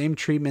the same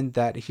treatment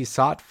that he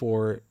sought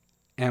for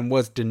and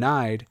was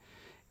denied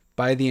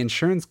by the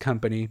insurance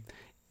company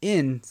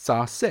in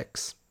Saw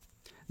 6.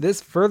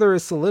 This further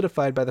is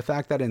solidified by the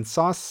fact that in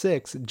Saw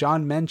 6,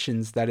 John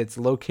mentions that it's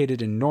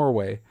located in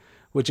Norway,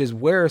 which is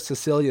where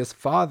Cecilia's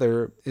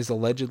father is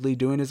allegedly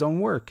doing his own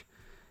work.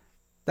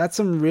 That's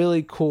some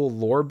really cool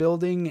lore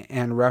building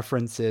and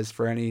references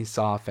for any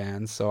Saw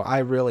fans, so I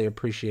really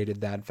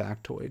appreciated that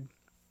factoid.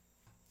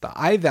 The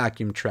eye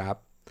vacuum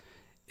trap.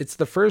 It's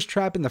the first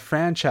trap in the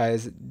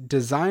franchise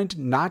designed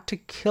not to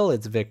kill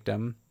its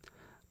victim,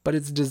 but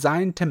it's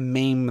designed to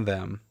maim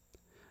them.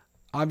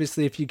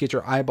 Obviously, if you get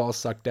your eyeball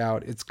sucked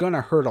out, it's going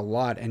to hurt a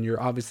lot and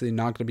you're obviously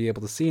not going to be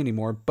able to see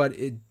anymore, but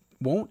it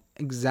won't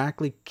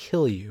exactly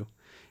kill you.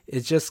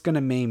 It's just going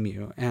to maim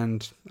you,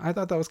 and I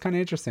thought that was kind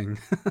of interesting.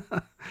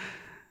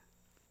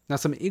 Now,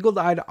 some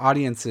eagle-eyed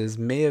audiences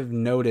may have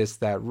noticed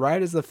that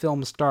right as the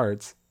film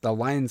starts, the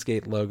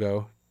Lionsgate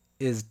logo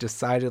is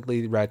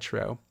decidedly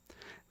retro.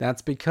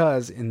 That's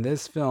because in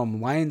this film,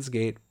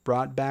 Lionsgate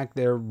brought back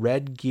their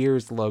Red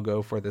Gears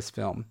logo for this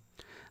film.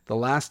 The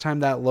last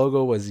time that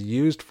logo was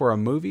used for a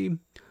movie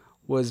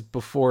was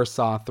before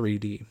Saw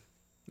 3D,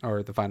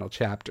 or the final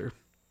chapter.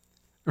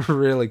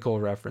 Really cool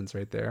reference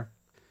right there.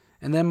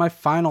 And then my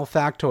final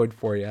factoid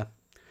for you.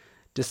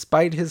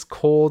 Despite his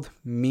cold,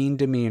 mean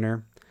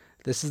demeanor,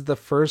 this is the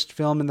first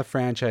film in the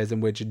franchise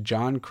in which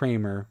John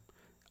Kramer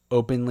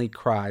openly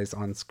cries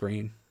on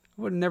screen.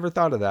 I would have never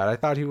thought of that. I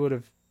thought he would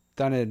have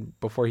done it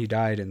before he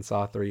died in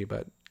Saw 3,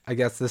 but I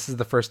guess this is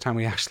the first time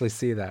we actually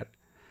see that.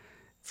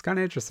 It's kind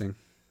of interesting.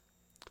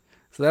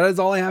 So that is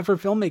all I have for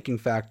filmmaking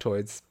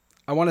factoids.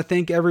 I want to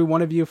thank every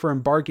one of you for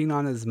embarking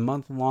on this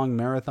month-long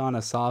marathon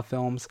of Saw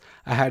films.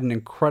 I had an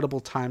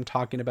incredible time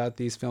talking about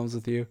these films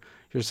with you.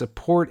 Your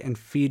support and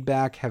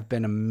feedback have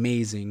been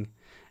amazing,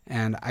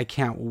 and I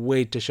can't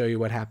wait to show you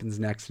what happens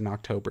next in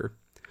October.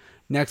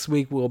 Next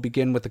week, we'll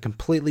begin with a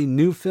completely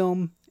new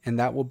film, and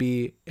that will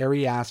be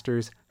Ari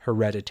Aster's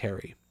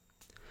Hereditary.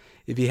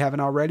 If you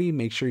haven't already,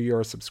 make sure you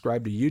are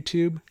subscribed to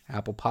YouTube,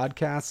 Apple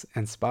Podcasts,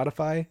 and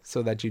Spotify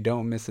so that you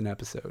don't miss an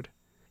episode.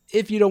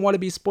 If you don't want to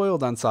be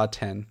spoiled on Saw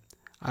 10,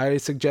 I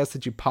suggest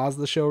that you pause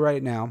the show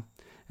right now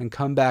and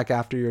come back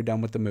after you're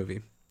done with the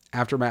movie.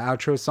 After my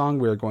outro song,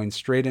 we are going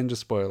straight into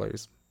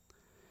spoilers.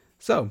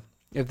 So,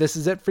 if this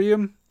is it for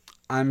you,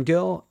 I'm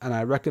Gil, and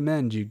I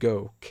recommend you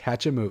go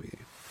catch a movie.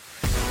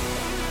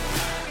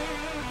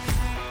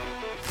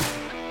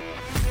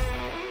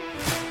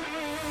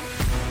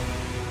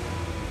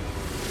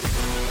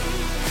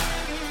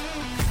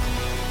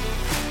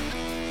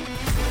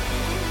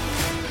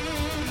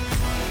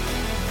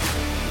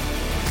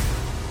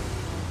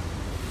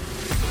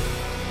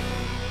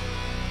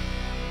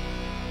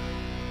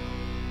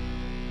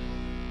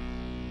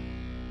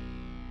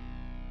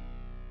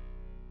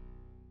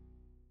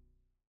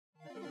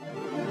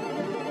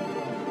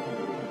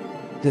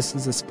 This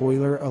is a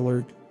spoiler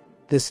alert.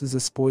 This is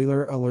a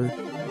spoiler alert.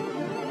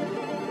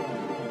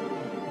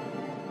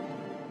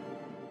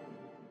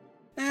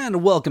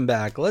 And welcome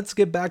back. Let's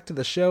get back to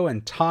the show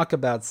and talk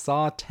about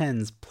Saw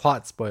X's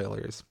plot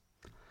spoilers.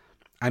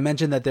 I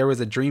mentioned that there was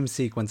a dream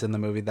sequence in the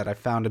movie that I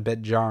found a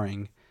bit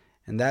jarring,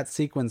 and that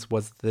sequence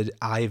was the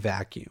eye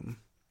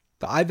vacuum.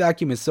 The eye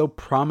vacuum is so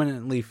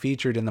prominently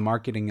featured in the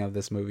marketing of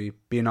this movie,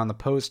 being on the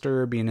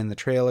poster, being in the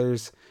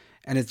trailers,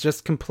 and it's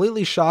just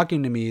completely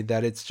shocking to me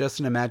that it's just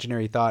an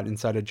imaginary thought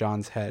inside of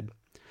John's head.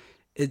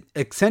 It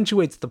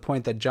accentuates the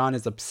point that John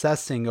is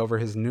obsessing over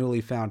his newly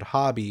found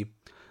hobby,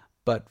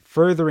 but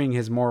furthering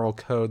his moral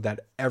code that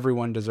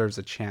everyone deserves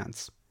a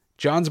chance.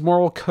 John's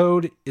moral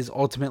code is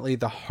ultimately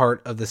the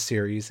heart of the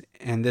series,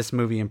 and this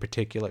movie in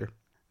particular.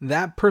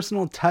 That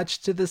personal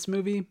touch to this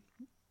movie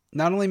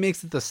not only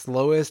makes it the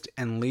slowest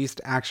and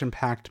least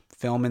action-packed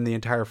film in the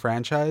entire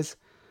franchise,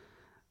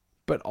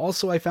 but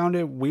also I found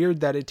it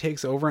weird that it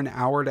takes over an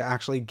hour to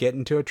actually get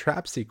into a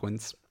trap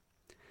sequence.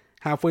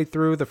 Halfway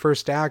through the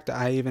first act,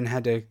 I even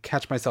had to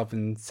catch myself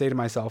and say to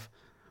myself,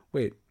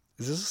 wait,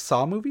 is this a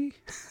Saw movie?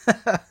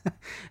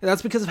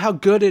 That's because of how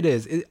good it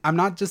is. I'm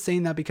not just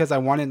saying that because I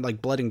wanted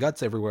like blood and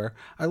guts everywhere.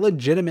 I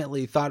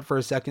legitimately thought for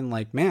a second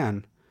like,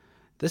 man,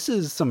 this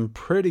is some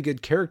pretty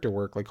good character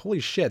work. Like, holy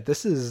shit,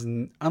 this is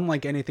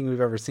unlike anything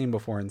we've ever seen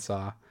before in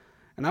Saw.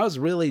 And I was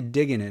really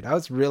digging it. I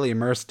was really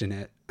immersed in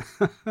it.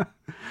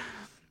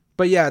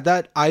 But yeah,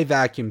 that eye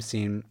vacuum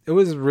scene, it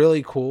was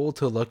really cool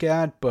to look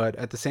at, but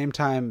at the same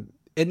time,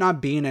 it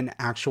not being an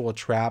actual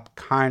trap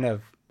kind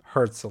of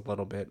hurts a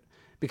little bit.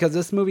 Because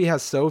this movie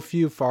has so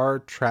few far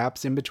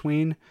traps in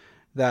between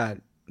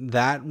that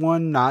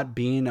one not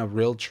being a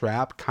real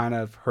trap kind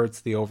of hurts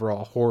the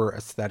overall horror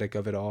aesthetic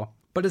of it all.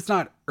 But it's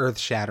not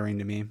earth-shattering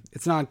to me.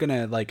 It's not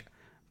gonna like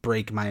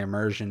break my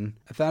immersion.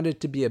 I found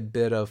it to be a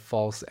bit of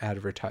false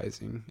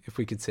advertising, if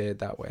we could say it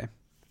that way.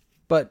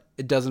 But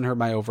it doesn't hurt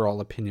my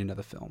overall opinion of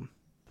the film.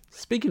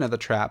 Speaking of the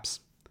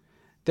traps,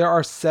 there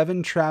are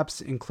 7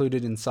 traps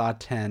included in Saw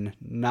X,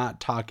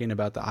 not talking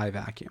about the eye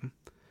vacuum.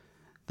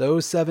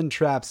 Those 7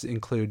 traps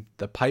include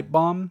the pipe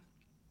bomb,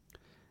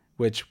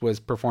 which was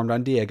performed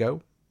on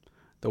Diego,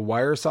 the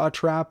wire saw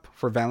trap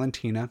for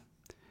Valentina,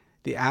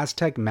 the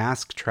Aztec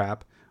mask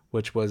trap,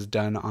 which was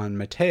done on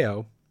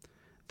Mateo,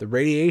 the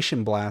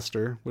radiation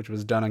blaster, which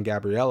was done on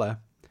Gabriella,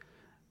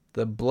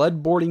 the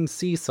blood-boarding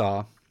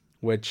seesaw,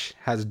 which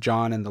has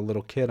John and the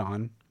little kid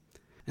on,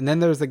 and then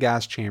there's the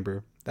gas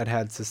chamber that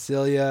had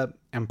Cecilia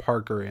and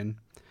Parker in,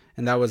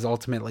 and that was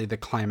ultimately the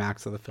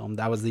climax of the film.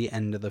 That was the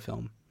end of the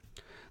film.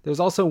 There's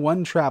also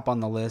one trap on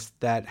the list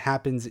that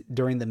happens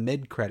during the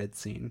mid-credits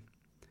scene.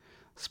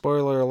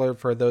 Spoiler alert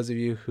for those of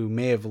you who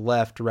may have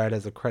left right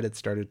as the credits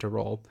started to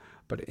roll,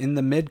 but in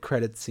the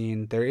mid-credits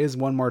scene, there is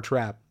one more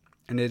trap,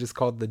 and it is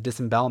called the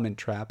disembowelment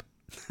trap.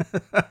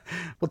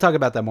 We'll talk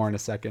about that more in a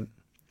second.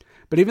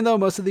 But even though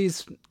most of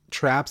these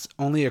traps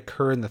only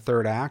occur in the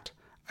third act,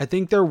 I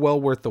think they're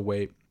well worth the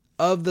wait.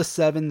 Of the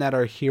 7 that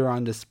are here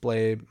on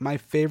display, my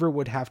favorite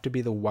would have to be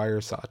the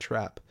wire saw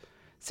trap.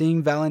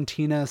 Seeing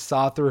Valentina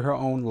saw through her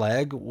own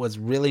leg was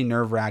really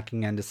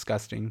nerve-wracking and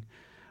disgusting.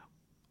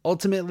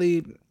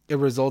 Ultimately, it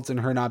results in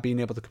her not being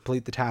able to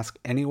complete the task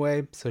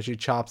anyway, so she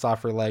chops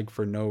off her leg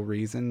for no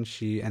reason.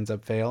 She ends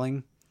up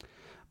failing.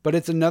 But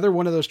it's another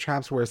one of those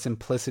traps where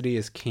simplicity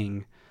is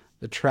king.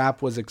 The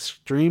trap was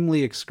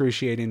extremely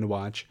excruciating to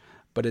watch,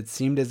 but it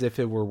seemed as if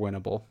it were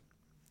winnable.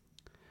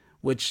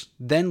 Which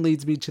then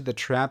leads me to the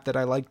trap that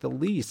I like the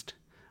least,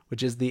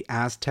 which is the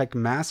Aztec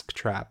mask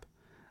trap.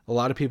 A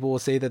lot of people will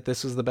say that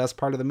this was the best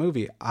part of the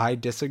movie. I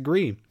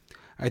disagree.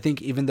 I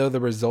think even though the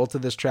result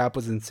of this trap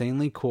was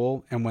insanely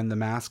cool, and when the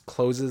mask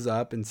closes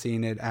up and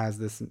seeing it as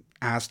this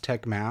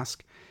Aztec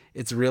mask,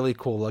 it's really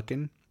cool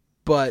looking,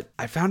 but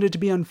I found it to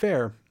be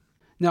unfair.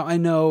 Now, I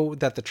know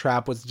that the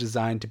trap was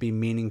designed to be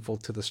meaningful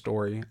to the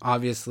story.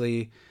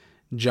 Obviously,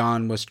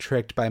 John was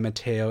tricked by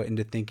Mateo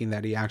into thinking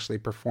that he actually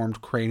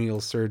performed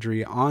cranial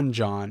surgery on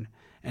John,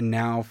 and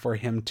now for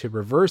him to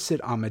reverse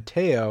it on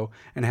Mateo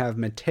and have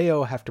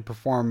Mateo have to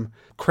perform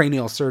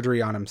cranial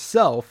surgery on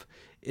himself,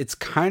 it's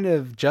kind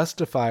of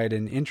justified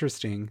and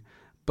interesting,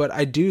 but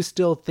I do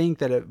still think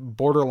that it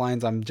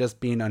borderlines on just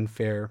being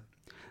unfair.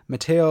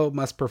 Mateo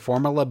must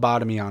perform a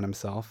lobotomy on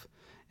himself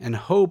and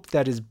hope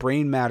that his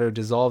brain matter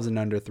dissolves in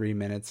under 3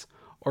 minutes,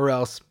 or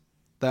else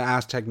the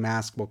Aztec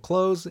mask will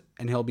close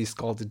and he'll be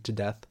scalded to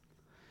death.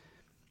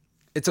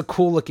 It's a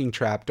cool looking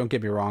trap, don't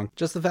get me wrong.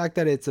 Just the fact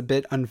that it's a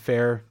bit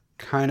unfair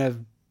kind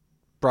of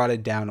brought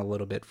it down a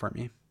little bit for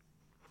me.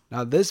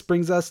 Now this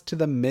brings us to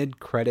the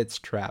mid-credits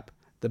trap,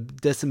 the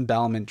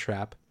disembowelment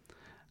trap.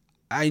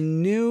 I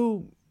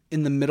knew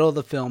in the middle of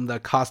the film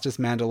that Costas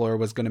Mandylor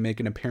was going to make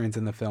an appearance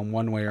in the film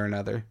one way or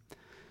another.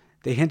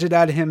 They hinted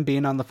at him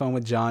being on the phone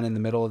with John in the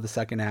middle of the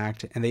second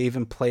act, and they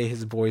even play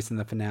his voice in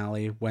the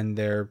finale when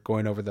they're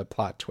going over the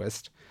plot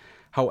twist.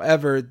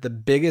 However, the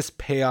biggest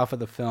payoff of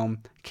the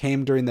film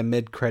came during the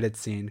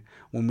mid-credits scene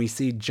when we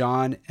see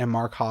John and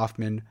Mark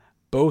Hoffman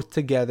both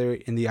together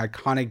in the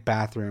iconic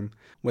bathroom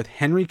with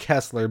Henry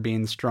Kessler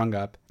being strung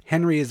up.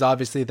 Henry is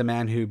obviously the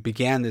man who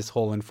began this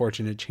whole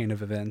unfortunate chain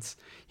of events.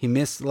 He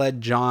misled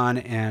John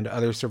and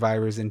other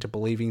survivors into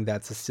believing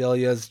that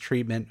Cecilia's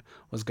treatment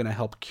was going to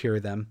help cure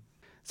them.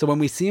 So when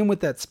we see him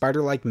with that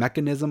spider-like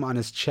mechanism on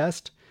his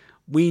chest,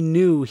 we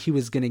knew he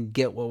was going to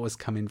get what was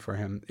coming for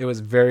him. It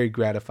was very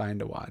gratifying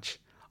to watch.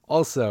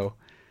 Also,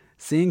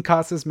 seeing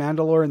Costas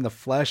Mandylor in the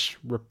flesh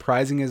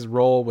reprising his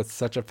role with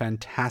such a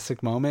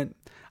fantastic moment,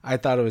 I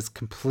thought it was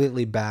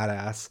completely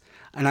badass.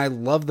 And I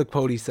love the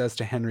quote he says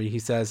to Henry. He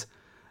says,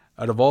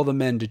 "Out of all the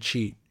men to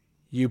cheat,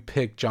 you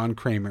picked John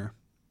Kramer."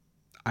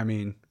 I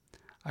mean,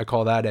 I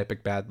call that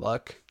epic bad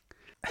luck.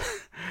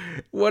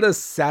 What a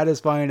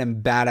satisfying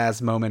and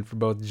badass moment for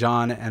both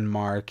John and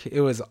Mark.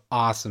 It was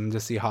awesome to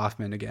see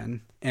Hoffman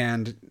again.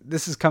 And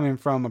this is coming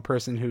from a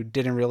person who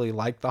didn't really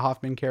like the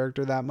Hoffman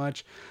character that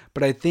much,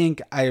 but I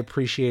think I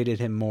appreciated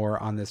him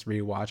more on this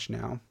rewatch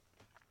now.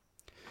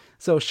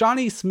 So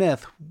Shawnee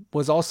Smith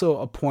was also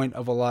a point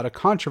of a lot of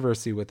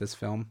controversy with this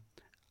film.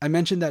 I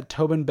mentioned that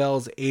Tobin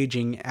Bell's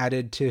aging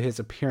added to his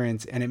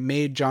appearance, and it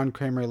made John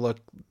Kramer look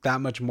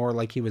that much more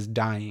like he was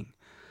dying.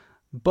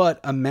 But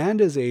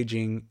Amanda's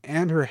aging,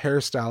 and her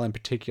hairstyle in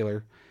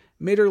particular,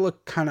 made her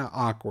look kind of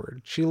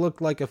awkward. She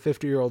looked like a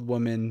 50-year-old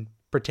woman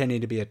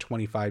pretending to be a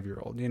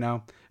 25-year-old, you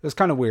know? It was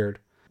kind of weird.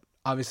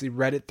 Obviously,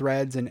 Reddit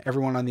threads and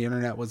everyone on the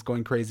internet was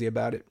going crazy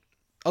about it.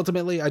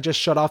 Ultimately, I just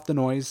shut off the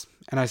noise,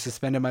 and I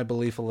suspended my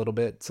belief a little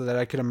bit so that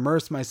I could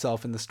immerse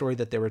myself in the story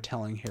that they were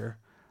telling here.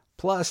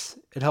 Plus,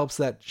 it helps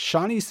that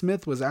Shawnee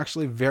Smith was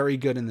actually very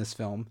good in this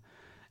film.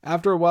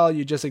 After a while,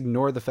 you just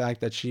ignore the fact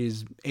that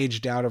she's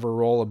aged out of her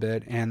role a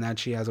bit and that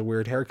she has a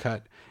weird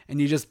haircut,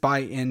 and you just buy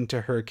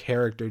into her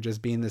character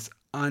just being this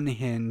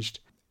unhinged,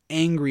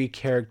 angry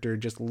character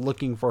just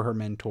looking for her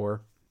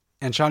mentor.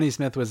 And Shawnee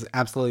Smith was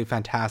absolutely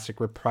fantastic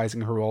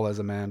reprising her role as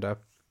Amanda.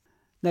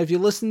 Now, if you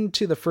listen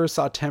to the first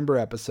Sawtember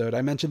episode,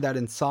 I mentioned that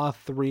in Saw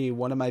 3,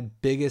 one of my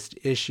biggest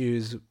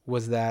issues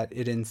was that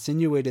it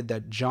insinuated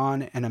that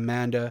John and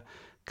Amanda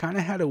kind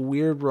of had a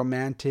weird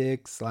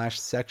romantic /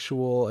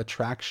 sexual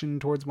attraction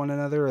towards one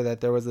another, or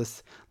that there was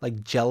this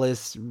like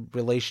jealous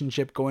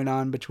relationship going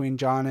on between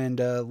John and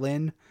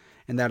Lynn,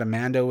 and that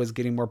Amanda was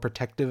getting more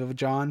protective of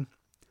John.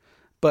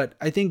 But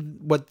I think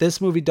what this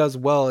movie does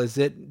well is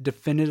it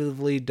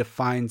definitively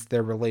defines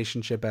their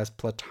relationship as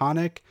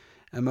platonic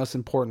and, most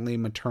importantly,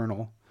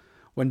 maternal.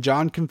 When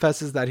John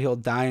confesses that he'll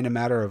die in a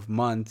matter of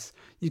months,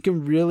 you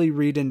can really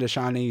read into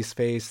Shawnee's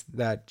face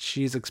that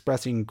she's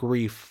expressing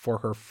grief for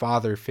her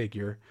father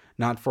figure,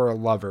 not for a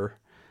lover.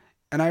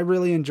 And I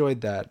really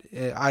enjoyed that.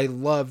 I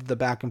loved the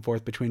back and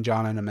forth between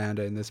John and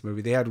Amanda in this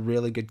movie. They had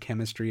really good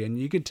chemistry, and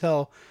you could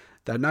tell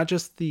that not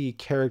just the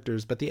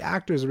characters, but the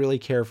actors really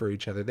care for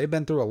each other. They've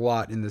been through a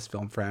lot in this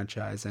film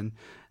franchise, and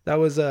that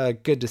was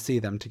good to see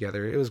them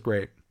together. It was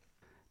great.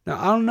 Now,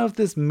 I don't know if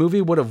this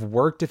movie would have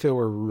worked if it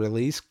were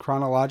released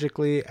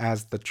chronologically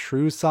as the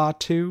true Saw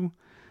 2,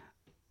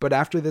 but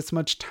after this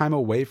much time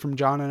away from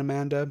John and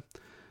Amanda,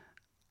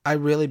 I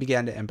really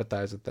began to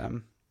empathize with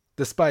them,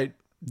 despite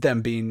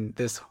them being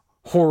this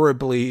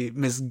horribly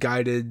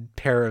misguided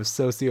pair of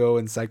socio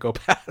and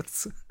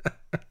psychopaths.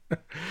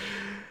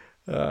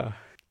 And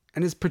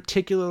it's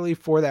particularly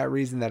for that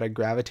reason that I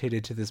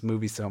gravitated to this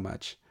movie so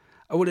much.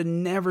 I would have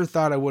never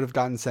thought I would have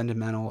gotten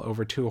sentimental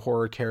over two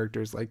horror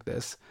characters like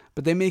this,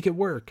 but they make it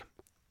work.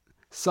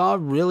 Saw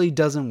really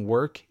doesn't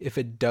work if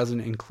it doesn't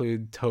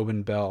include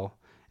Tobin Bell,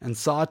 and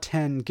Saw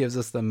 10 gives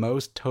us the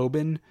most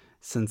Tobin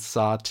since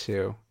Saw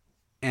 2,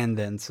 and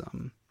then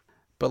some.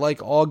 But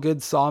like all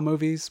good Saw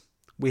movies,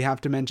 we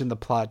have to mention the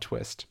plot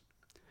twist.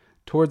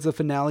 Towards the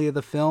finale of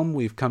the film,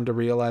 we've come to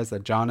realize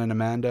that John and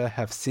Amanda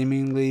have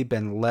seemingly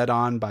been led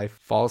on by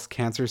false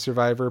cancer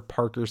survivor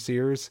Parker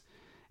Sears,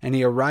 and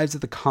he arrives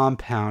at the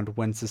compound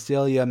when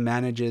Cecilia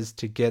manages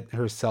to get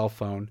her cell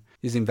phone,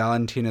 using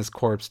Valentina's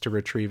corpse to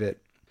retrieve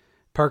it.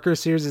 Parker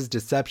Sears'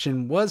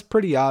 deception was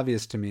pretty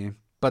obvious to me,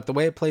 but the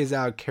way it plays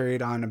out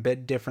carried on a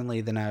bit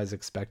differently than I was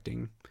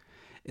expecting.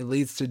 It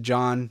leads to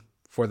John,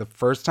 for the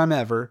first time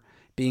ever,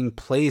 being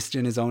placed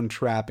in his own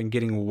trap and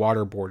getting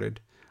waterboarded,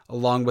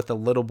 along with the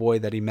little boy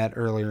that he met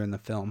earlier in the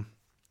film.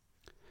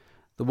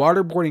 The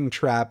waterboarding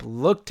trap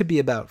looked to be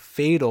about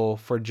fatal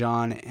for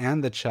John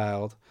and the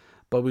child,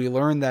 but we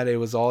learned that it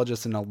was all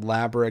just an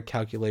elaborate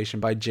calculation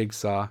by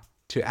Jigsaw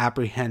to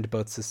apprehend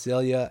both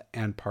Cecilia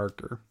and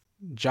Parker.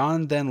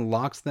 John then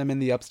locks them in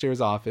the upstairs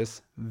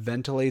office,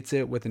 ventilates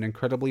it with an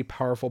incredibly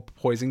powerful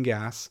poison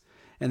gas,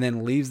 and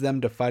then leaves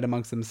them to fight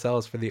amongst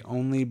themselves for the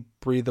only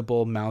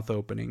breathable mouth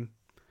opening.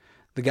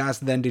 The gas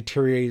then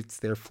deteriorates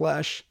their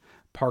flesh,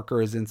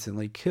 Parker is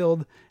instantly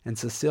killed, and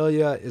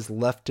Cecilia is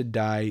left to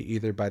die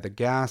either by the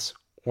gas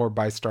or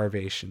by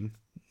starvation.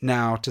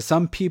 Now, to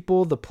some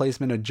people, the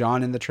placement of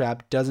John in the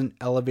trap doesn't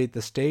elevate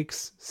the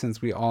stakes,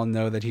 since we all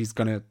know that he's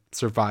going to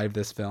survive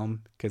this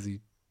film, because he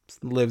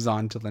lives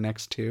on to the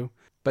next two.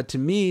 But to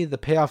me, the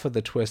payoff of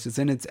the twist is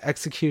in its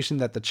execution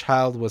that the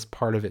child was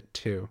part of it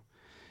too.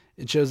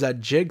 It shows that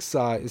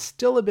Jigsaw is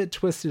still a bit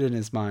twisted in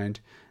his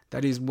mind,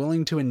 that he's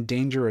willing to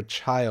endanger a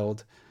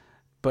child,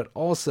 but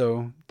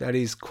also that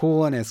he's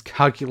cool and as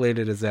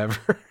calculated as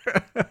ever,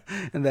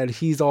 and that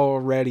he's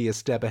already a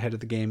step ahead of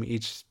the game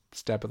each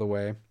step of the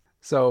way.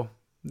 So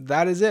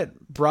that is it.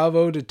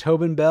 Bravo to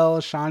Tobin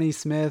Bell, Shawnee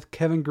Smith,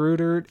 Kevin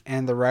Grutert,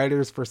 and the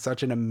writers for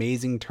such an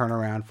amazing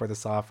turnaround for the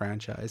Saw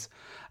franchise.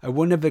 I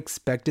wouldn't have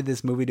expected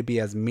this movie to be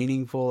as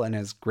meaningful and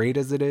as great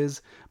as it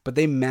is, but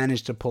they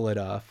managed to pull it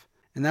off.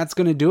 And that's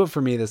going to do it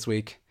for me this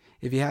week.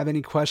 If you have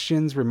any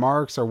questions,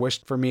 remarks, or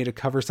wish for me to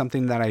cover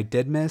something that I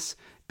did miss,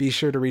 be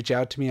sure to reach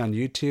out to me on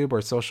YouTube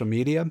or social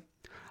media.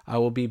 I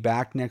will be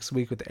back next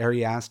week with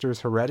Ari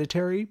Aster's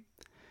Hereditary.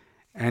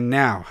 And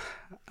now,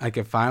 I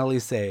can finally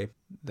say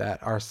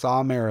that our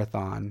Saw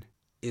Marathon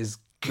is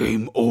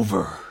game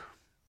over.